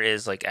and there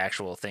is, like,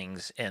 actual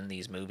things in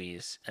these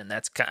movies, and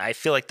that's I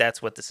feel like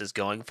that's what this is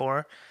going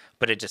for,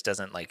 but it just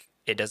doesn't, like,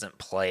 it doesn't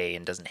play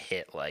and doesn't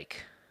hit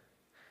like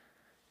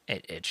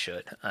it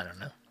should. I don't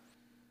know.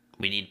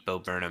 We need Bo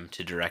Burnham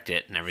to direct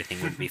it and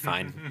everything would be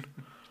fine.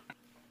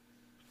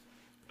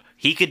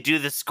 He could do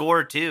the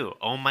score too.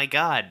 Oh my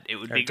god, it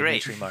would be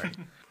great. Dimitri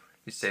Martin.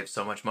 You save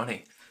so much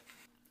money.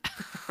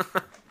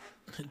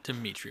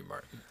 Dimitri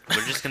Martin.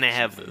 We're just gonna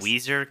have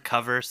Weezer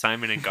cover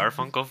Simon and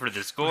Garfunkel for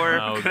the score.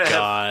 Oh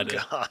god.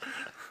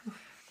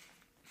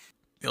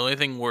 The only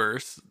thing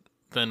worse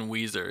than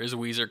Weezer is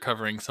Weezer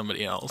covering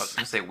somebody I was else.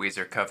 going to say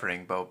Weezer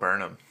covering Bo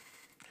Burnham.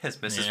 As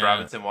Mrs. Yeah.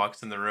 Robinson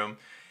walks in the room.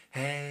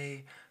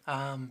 Hey,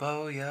 I'm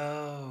Bo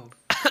Yo.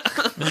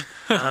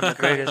 I'm the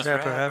greatest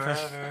rapper Rapper ever.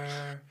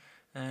 ever.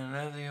 And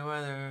nothing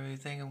whether you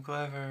think I'm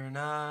clever or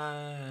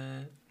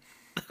not.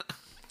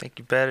 Think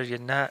you better, you're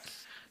not.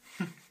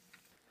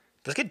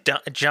 Let's get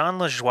John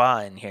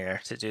LaJoie in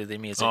here to do the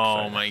music.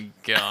 Oh for my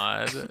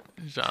god.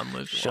 Jean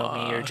LaJoie. Show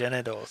me your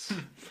genitals.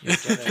 Your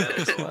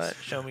genitals. What?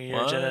 Show me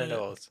your What?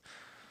 genitals.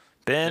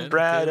 Ben Genitalia.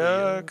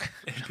 Braddock.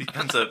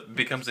 It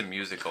becomes a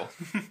musical.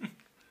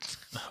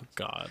 Oh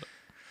god.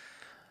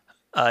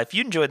 If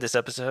you enjoyed this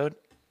episode,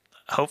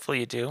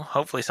 hopefully you do.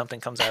 Hopefully something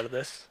comes out of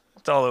this.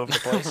 It's all over the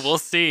place. We'll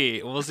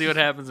see. We'll see what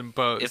happens in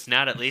post. If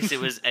not, at least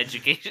it was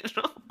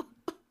educational.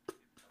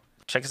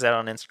 Check us out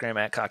on Instagram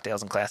at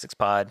Cocktails and Classics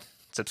Pod.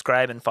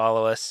 Subscribe and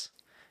follow us.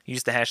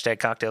 Use the hashtag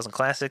Cocktails and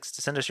Classics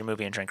to send us your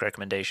movie and drink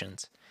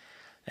recommendations.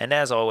 And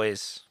as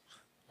always,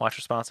 watch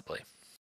responsibly.